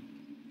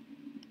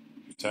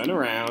 Turn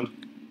around.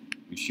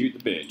 We shoot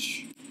the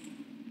bitch.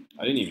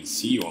 I didn't even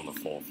see you on the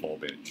 4th floor,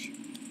 bitch.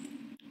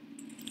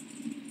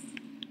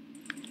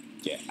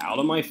 Get out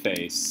of my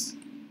face.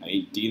 I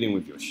ain't dealing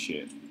with your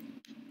shit.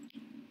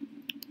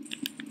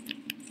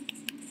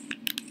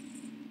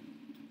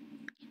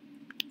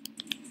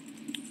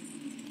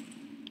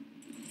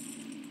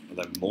 Are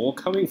there more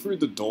coming through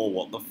the door?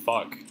 What the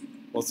fuck?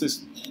 What's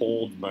this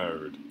horde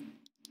mode?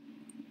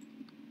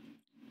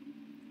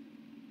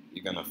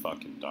 You're gonna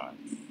fucking die.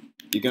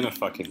 You're gonna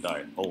fucking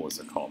die. Oh, it's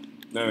a cop.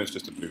 No, it's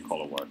just a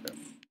blue-collar worker.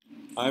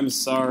 I'm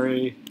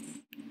sorry.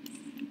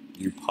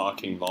 You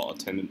parking lot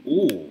attendant.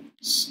 Ooh,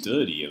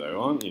 sturdy though,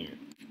 aren't you?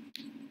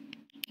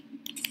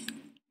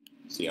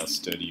 See how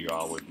sturdy you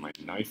are with my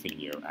knife in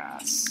your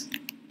ass.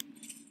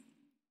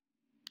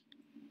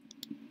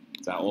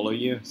 Is that all of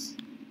you?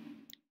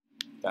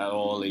 That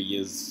all of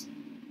yous?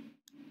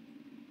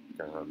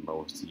 Gonna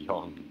mosey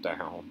on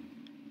down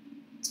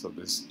to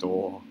this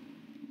door.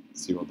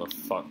 See what the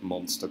fuck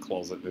monster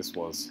closet this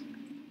was.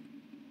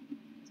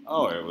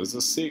 Oh, it was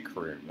a sick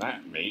room.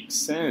 That makes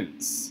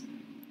sense.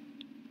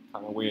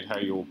 Kinda weird how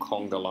you all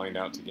conga lined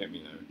out to get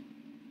me though.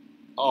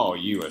 Oh,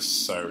 you are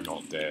so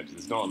not dead.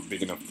 There's not a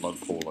big enough blood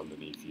pool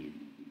underneath you.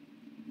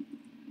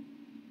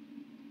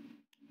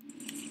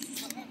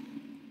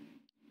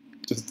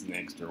 Just an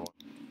extra one.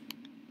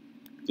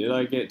 Did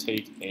I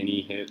take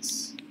any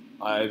hits?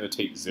 I either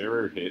take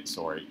 0 hits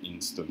or I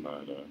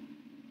insta-murder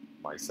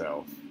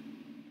myself.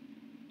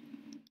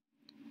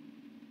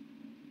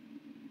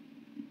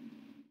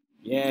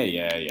 Yeah,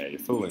 you're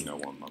fooling no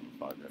one,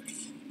 motherfucker.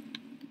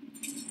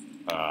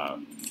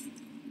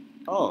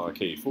 Oh,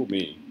 okay, you fooled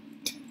me.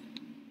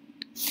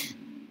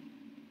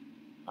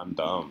 I'm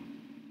dumb.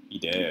 He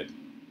dead.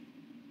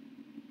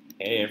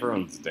 Hey,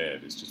 everyone's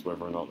dead. It's just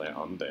whether or not they're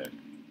undead.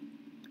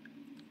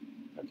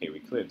 Okay, we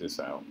cleared this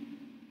out.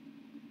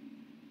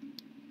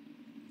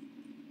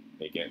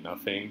 They get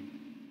nothing,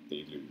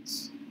 they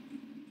lose.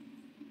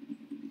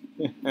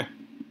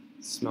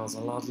 Smells a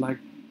lot like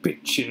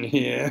bitch in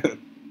here.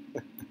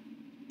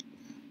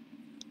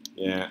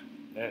 Yeah,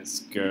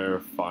 let's go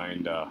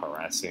find a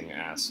harassing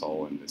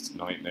asshole in this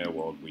nightmare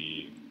world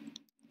we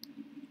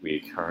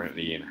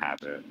currently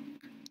inhabit.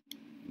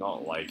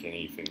 Not like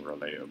anything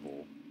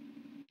relatable.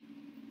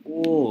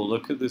 Oh,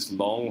 look at this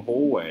long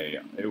hallway.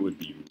 It would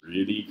be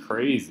really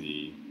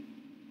crazy.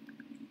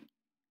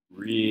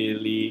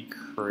 Really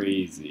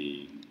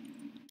crazy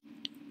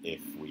if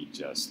we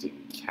just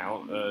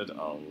encountered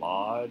a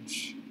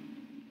large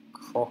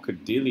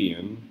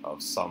crocodilian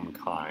of some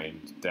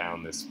kind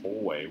down this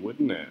hallway,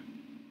 wouldn't it?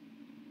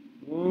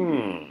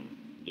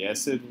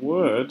 Yes it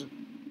would.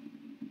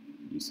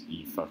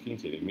 You fucking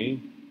kidding me?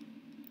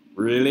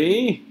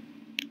 Really?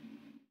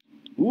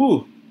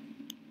 Ooh!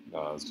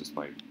 No, it's just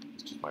my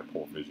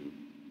poor vision.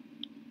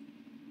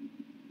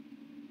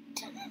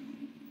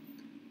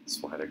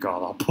 Swear to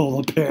God, I'll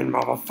pull the pin,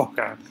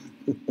 motherfucker!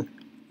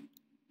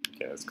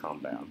 Okay, let's calm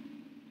down.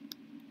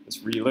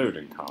 Let's reload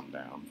and calm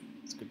down.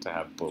 It's good to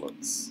have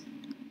bullets.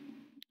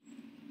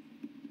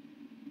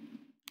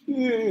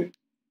 Yeah.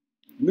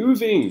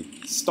 Moving!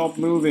 Stop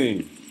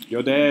moving!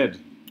 You're dead!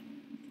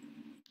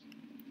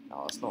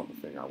 Oh, that's not the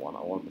thing I want.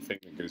 I want the thing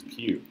that goes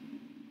pew.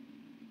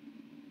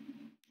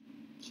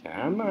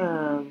 Come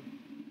on!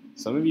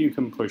 Some of you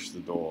can push the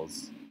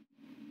doors.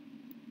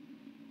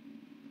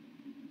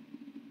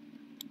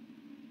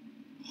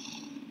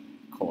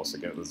 Of course, I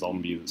get the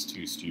zombie that's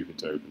too stupid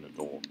to open the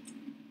door.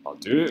 I'll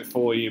do it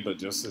for you, but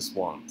just this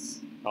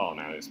once. Oh,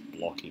 now it's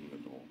blocking the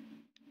door.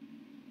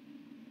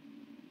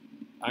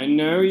 I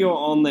know you're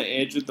on the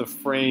edge of the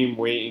frame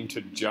waiting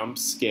to jump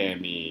scare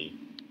me.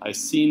 I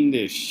seen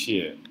this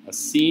shit. I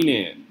seen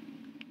it.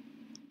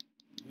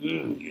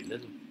 You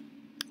little...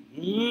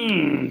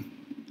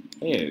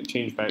 Hey, it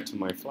changed back to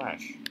my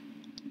flash.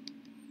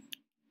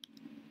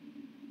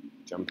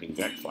 Jumping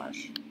jack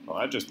flash. Oh,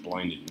 that just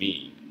blinded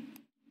me.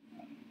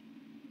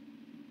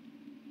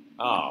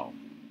 Oh.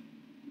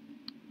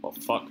 Well,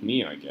 fuck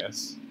me, I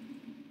guess.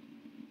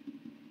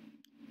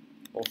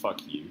 Or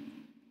fuck you.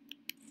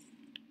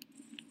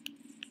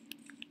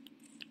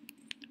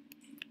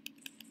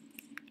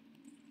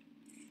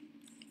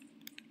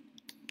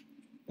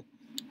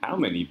 How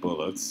many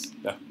bullets?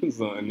 That was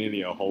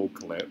nearly a whole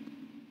clip.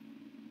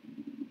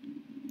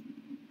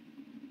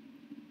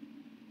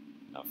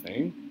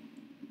 Nothing.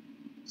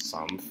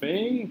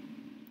 Something?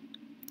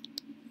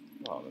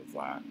 Oh, there's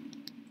that.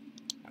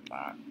 And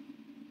that.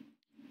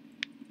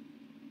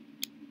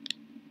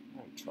 I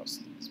don't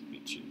trust these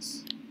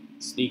bitches.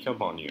 Sneak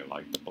up on you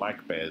like the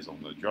black bears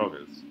on the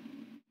joggers.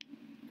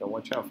 Go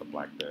watch out for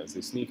black bears.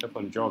 They sneak up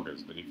on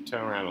joggers, but if you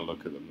turn around and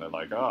look at them, they're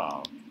like,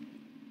 oh,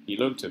 he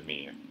looked at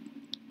me.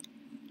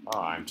 Oh,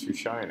 I'm too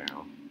shy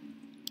now.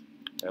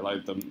 They're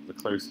like the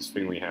closest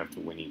thing we have to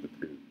Winnie the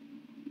Pooh.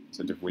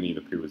 Except if Winnie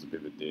the Pooh was a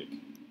bit of a dick.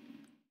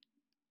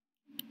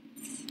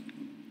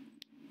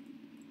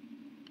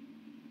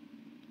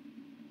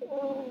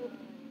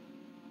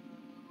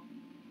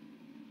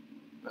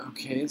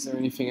 Okay, is there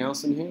anything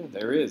else in here?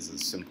 There is, a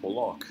simple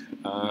lock.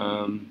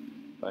 I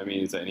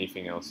mean, is there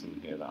anything else in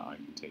here that I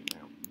can take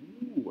now?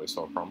 Ooh, I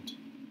saw a prompt.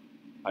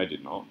 I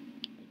did not.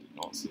 I did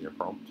not see a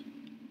prompt.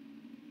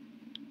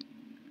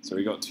 So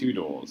we got two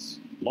doors.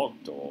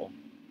 Locked door,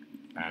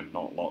 and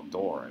not locked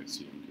door, I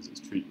assume, because it's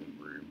treatment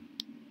room.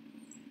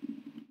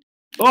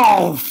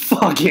 Oh,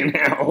 fucking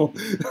hell!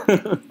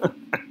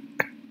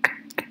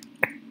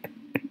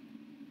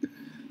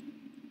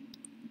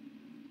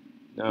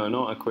 No,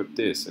 not equip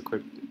this.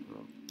 Equip...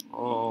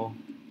 Oh.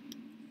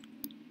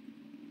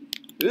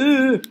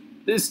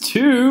 There's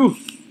two!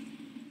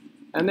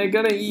 And they're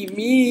gonna eat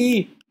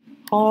me!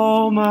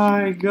 Oh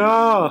my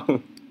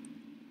god!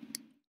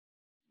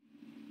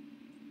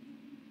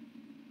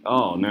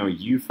 Oh, now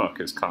you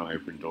fuckers can't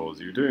open doors.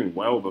 You were doing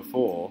well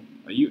before.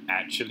 Are you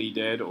actually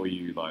dead, or are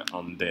you, like,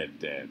 undead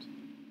dead?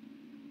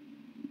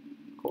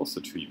 Of course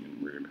the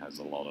treatment room has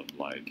a lot of,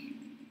 like,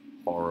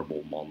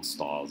 horrible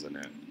monsters in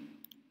it.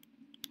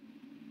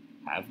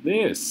 Have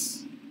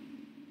this!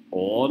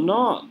 Or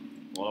not!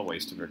 What a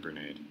waste of a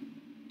grenade.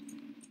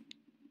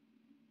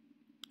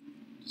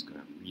 Just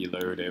gonna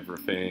reload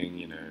everything,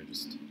 you know,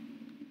 just...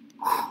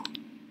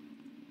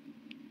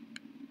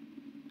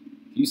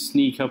 If you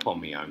sneak up on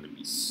me, I'm gonna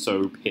be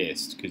so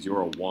pissed, because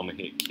you're a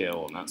one-hit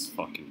kill, and that's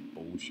fucking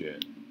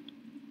bullshit.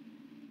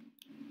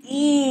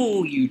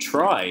 Ooh, you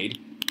tried?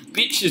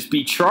 Bitches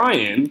be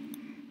trying!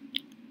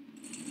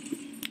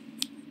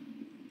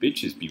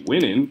 Bitches be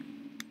winning.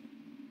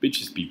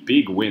 Bitches be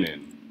big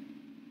winning.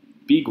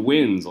 Big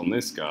wins on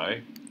this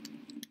guy.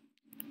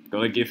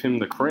 Gotta give him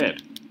the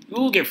cred.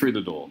 Ooh, get through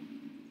the door.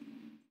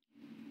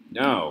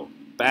 No.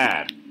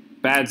 Bad.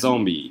 Bad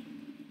zombie.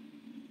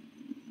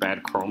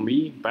 Bad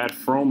Crombie? Bad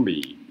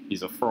Fromby.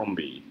 He's a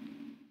Fromby.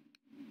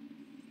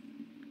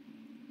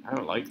 I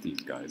don't like these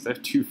guys. They're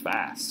too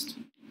fast.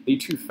 They're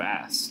too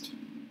fast.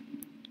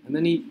 And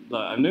then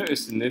I've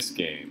noticed in this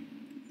game,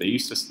 they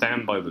used to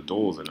stand by the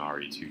doors in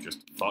RE2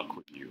 just to fuck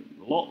with you.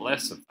 A lot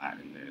less of that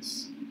in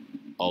this.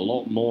 A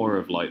lot more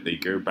of, like, they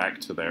go back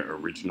to their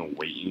original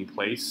waiting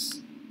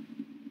place.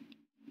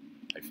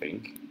 I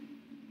think.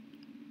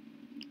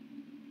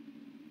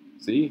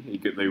 See?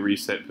 They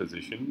reset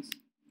positions.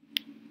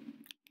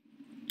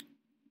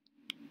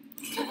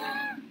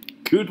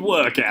 Good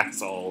work,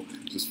 asshole!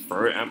 Just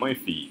throw it at my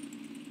feet.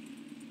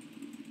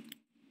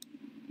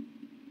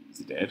 Is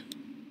he dead?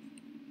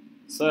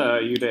 Sir,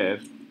 are you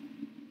dead?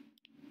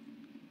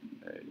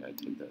 I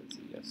take that as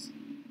a yes.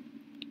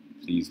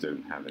 Please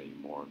don't have any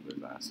more of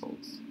those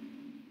assholes.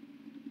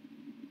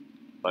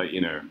 Like,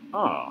 you know,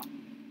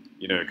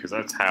 you know, because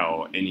that's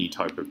how any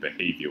type of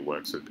behavior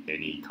works with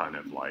any kind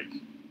of, like,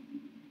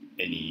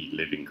 any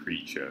living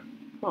creature.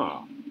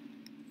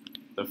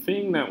 The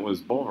thing that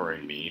was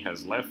bothering me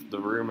has left the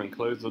room and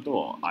closed the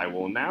door. I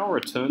will now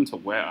return to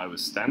where I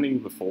was standing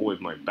before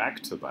with my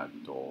back to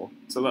that door,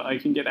 so that I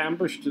can get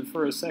ambushed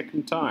for a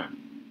second time.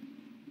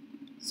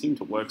 It seemed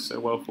to work so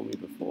well for me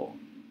before.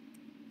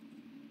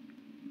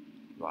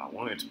 Well, I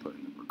wanted to put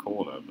in the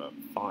recorder, but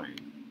fine.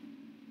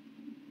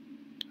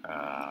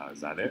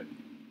 Is that it?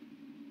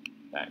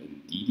 That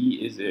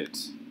indeedy is it.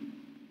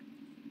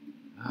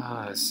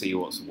 Let's see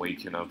what's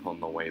waking up on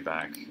the way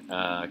back.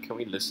 Can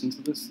we listen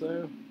to this,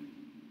 though?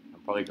 I'm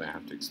probably going to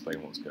have to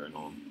explain what's going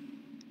on.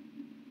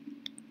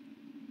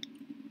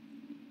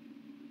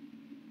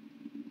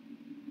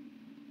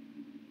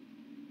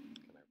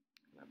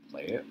 Can I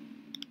play it?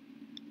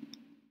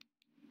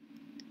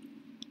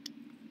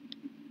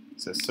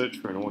 It says search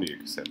for an audio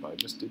cassette, but I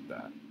just did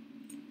that.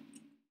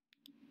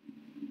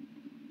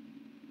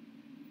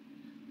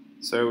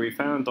 So we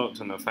found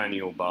Dr.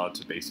 Nathaniel Bard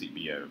to basically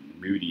be a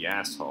moody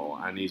asshole,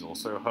 and he's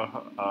also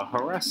a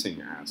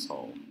harassing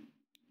asshole.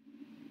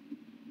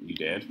 You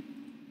dead?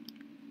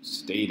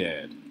 Stay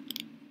dead.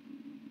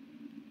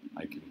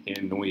 I can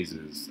hear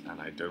noises, and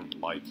I don't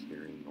like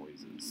hearing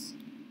noises.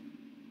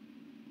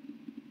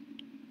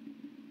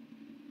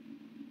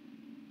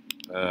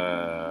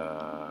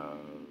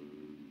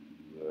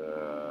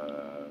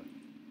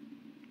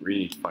 We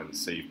need to find a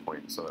save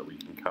point so that we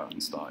can cut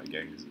and start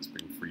again, because it's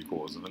been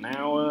 3/4 of an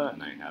hour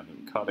and I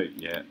haven't cut it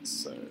yet,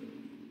 so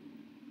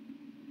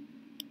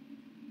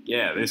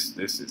yeah, this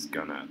is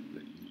gonna,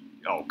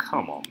 oh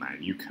come on man,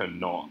 you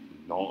cannot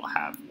not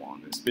have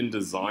one. It's been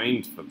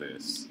designed for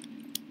this.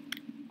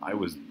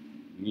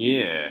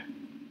 Yeah,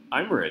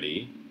 I'm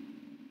ready.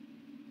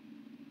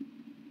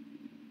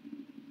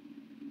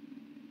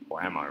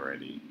 Or am I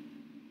ready?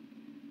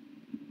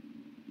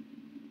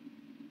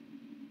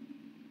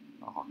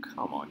 Oh,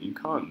 come on, you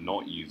can't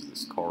not use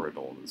this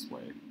corridor this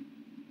way.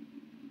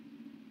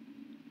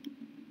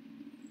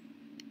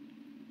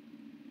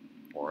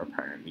 Or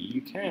apparently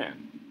you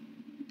can.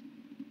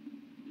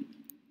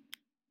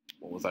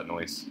 What was that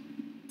noise?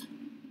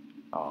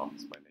 Oh,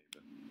 it's my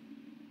neighbor.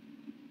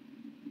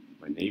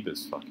 My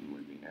neighbor's fucking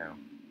with me now.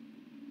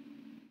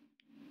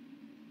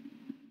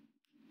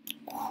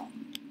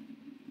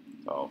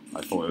 Oh,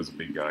 I thought it was a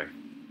big guy.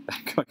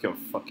 That guy got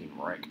fucking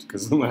wrecked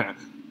because of that.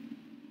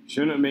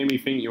 Shouldn't have made me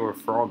think you were a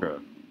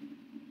Frogger.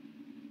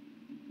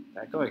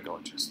 That guy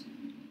got just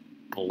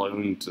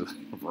blown to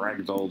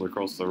ragdolled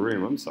across the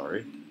room, I'm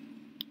sorry.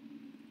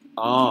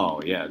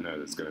 Oh, yeah, no,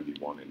 there's gonna be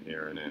one in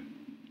here, innit?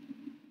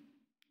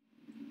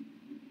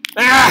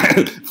 Ah!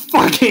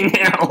 Fucking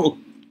hell!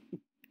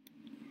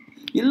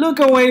 You look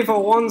away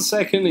for 1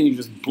 second and you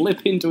just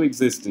blip into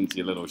existence,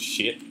 you little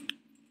shit.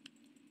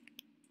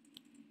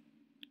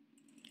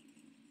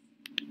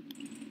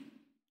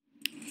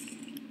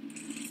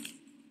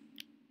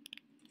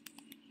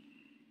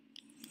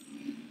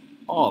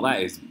 Oh,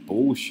 that is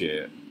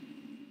bullshit.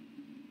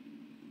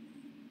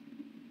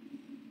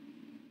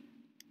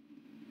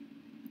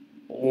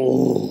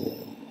 Oh.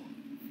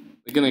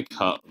 We're gonna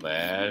cut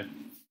there.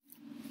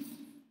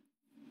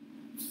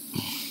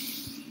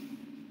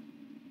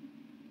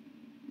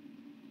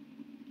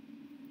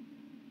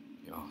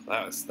 Oh,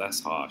 that's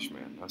harsh,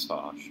 man. That's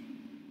harsh.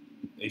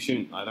 They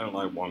shouldn't. I don't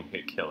like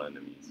one-hit kill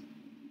enemies.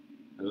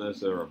 Unless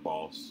they're a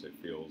boss, it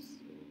feels,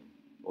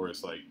 or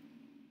it's like,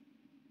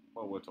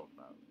 well, we'll talk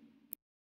about it.